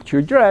now need to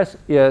address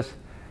is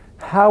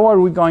how are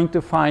we going to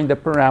find the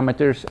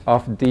parameters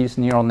of this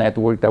neural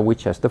network that we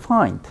just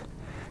defined?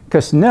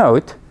 Because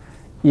note,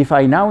 if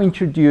I now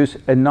introduce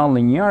a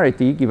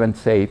nonlinearity given,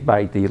 say,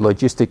 by the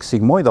logistic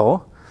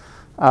sigmoidal,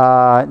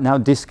 now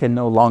this can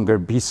no longer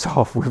be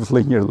solved with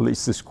linear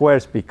least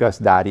squares because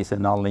that is a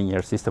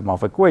nonlinear system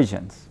of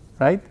equations,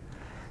 right?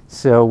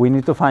 So we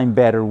need to find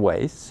better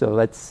ways. So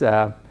let's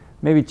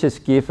maybe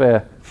just give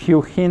a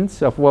few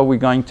hints of what we're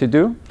going to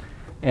do,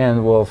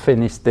 and we'll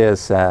finish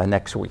this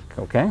next week,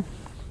 okay?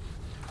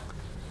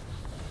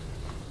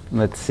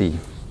 Let's see.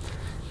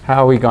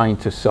 How are we going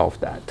to solve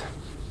that?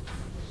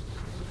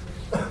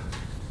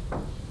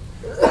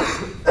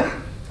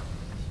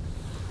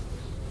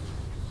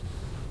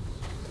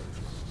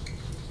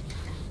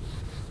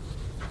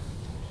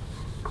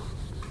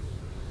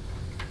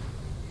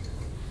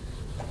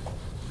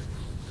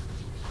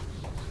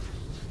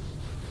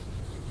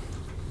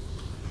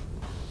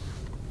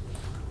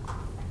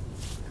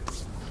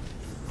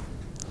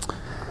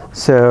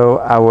 So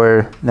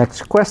our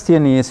next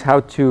question is how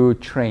to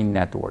train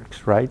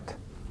networks, right?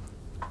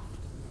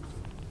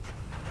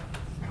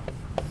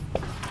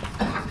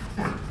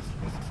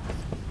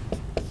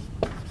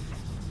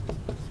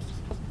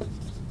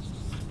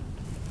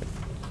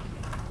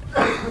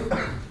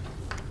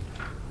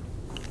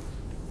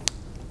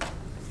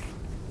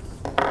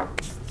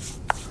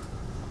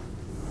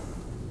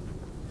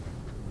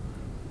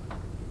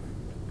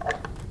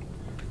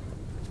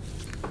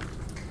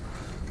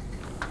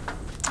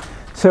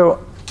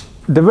 So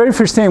the very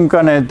first thing I'm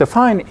going to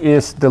define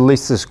is the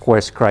least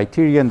squares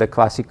criterion, the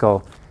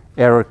classical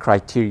error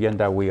criterion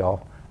that we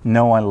all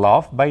know and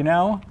love by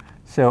now.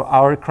 So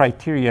our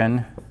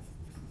criterion,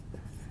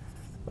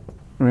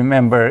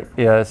 remember,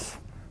 is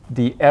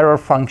the error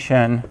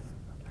function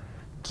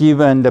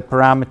given the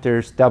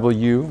parameters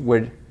w,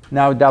 where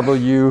now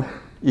w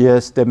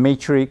is the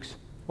matrix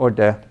or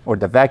the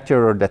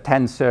vector or the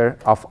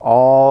tensor of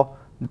all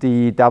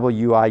the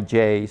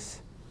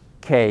wij's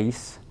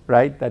k's,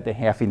 right, that they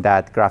have in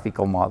that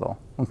graphical model,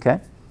 okay?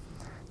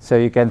 So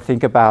you can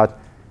think about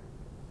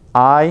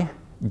I,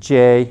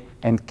 j,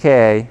 and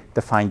k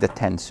define the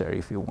tensor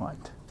if you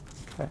want,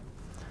 okay,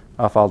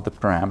 of all the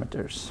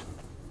parameters.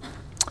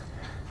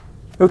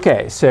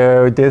 Okay,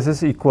 so this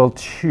is equal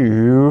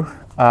to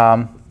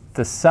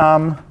the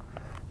sum.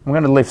 I'm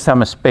going to leave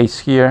some space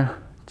here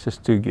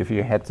just to give you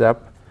a heads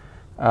up.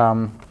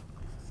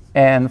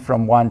 N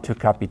from 1 to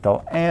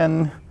capital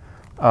N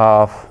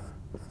of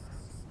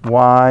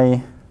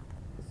y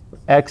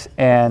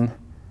xn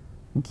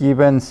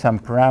given some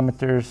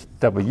parameters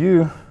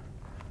w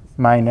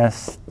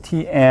minus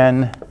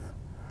tn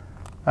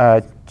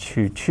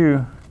to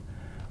 2.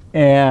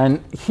 And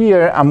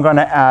here I'm going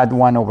to add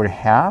 1 over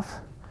half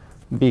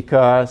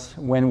because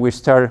when we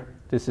start,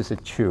 this is a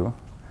 2,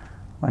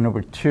 1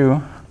 over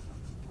 2.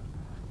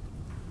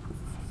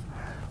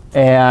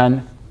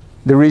 And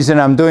The reason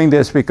I'm doing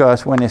this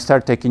because when I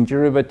start taking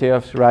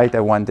derivatives, right,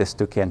 I want this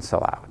to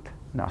cancel out,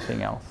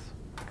 nothing else.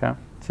 Okay,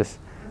 just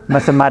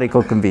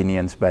mathematical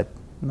convenience, but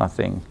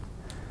nothing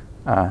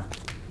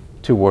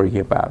to worry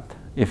about.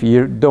 If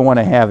you don't want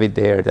to have it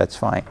there, that's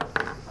fine.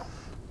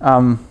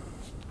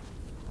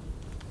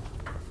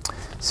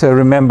 So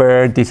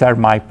remember, these are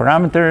my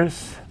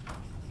parameters,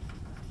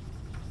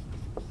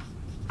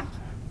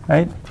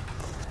 right?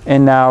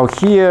 And now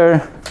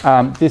here,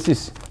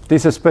 this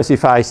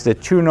specifies the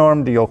true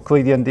norm, the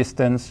Euclidean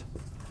distance,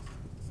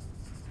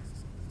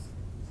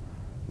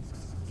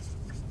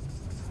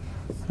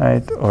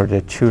 right, or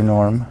the true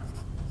norm.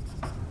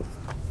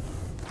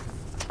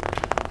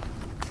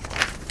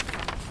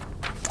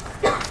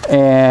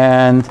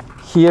 And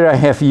here I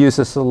have used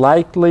a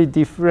slightly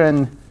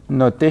different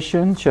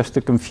notation, just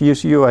to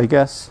confuse you, I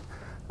guess,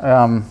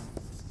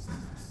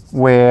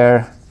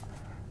 where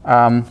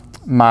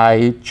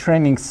my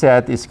training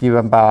set is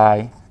given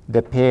by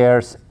the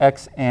pairs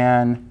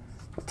xn,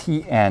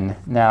 tn.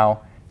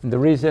 Now, the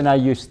reason I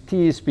use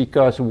t is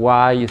because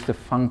y is the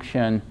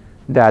function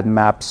that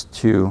maps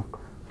to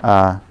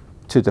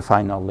the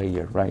final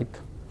layer, right?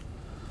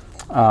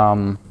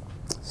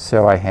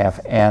 So I have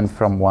n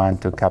from 1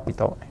 to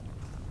capital N.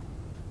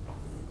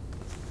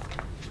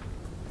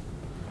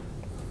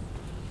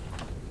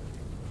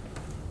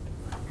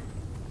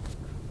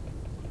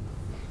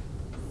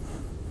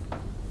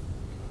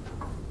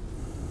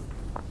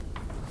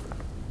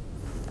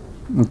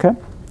 Okay.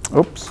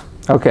 Oops.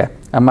 Okay.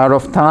 I'm out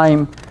of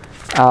time.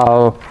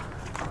 I'll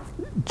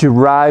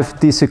derive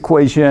this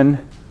equation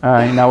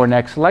in our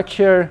next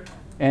lecture,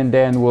 and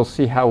then we'll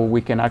see how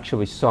we can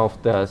actually solve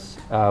this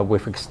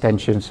with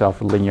extensions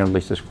of linear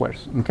least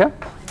squares. Okay.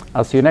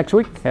 I'll see you next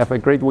week. Have a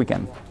great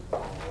weekend.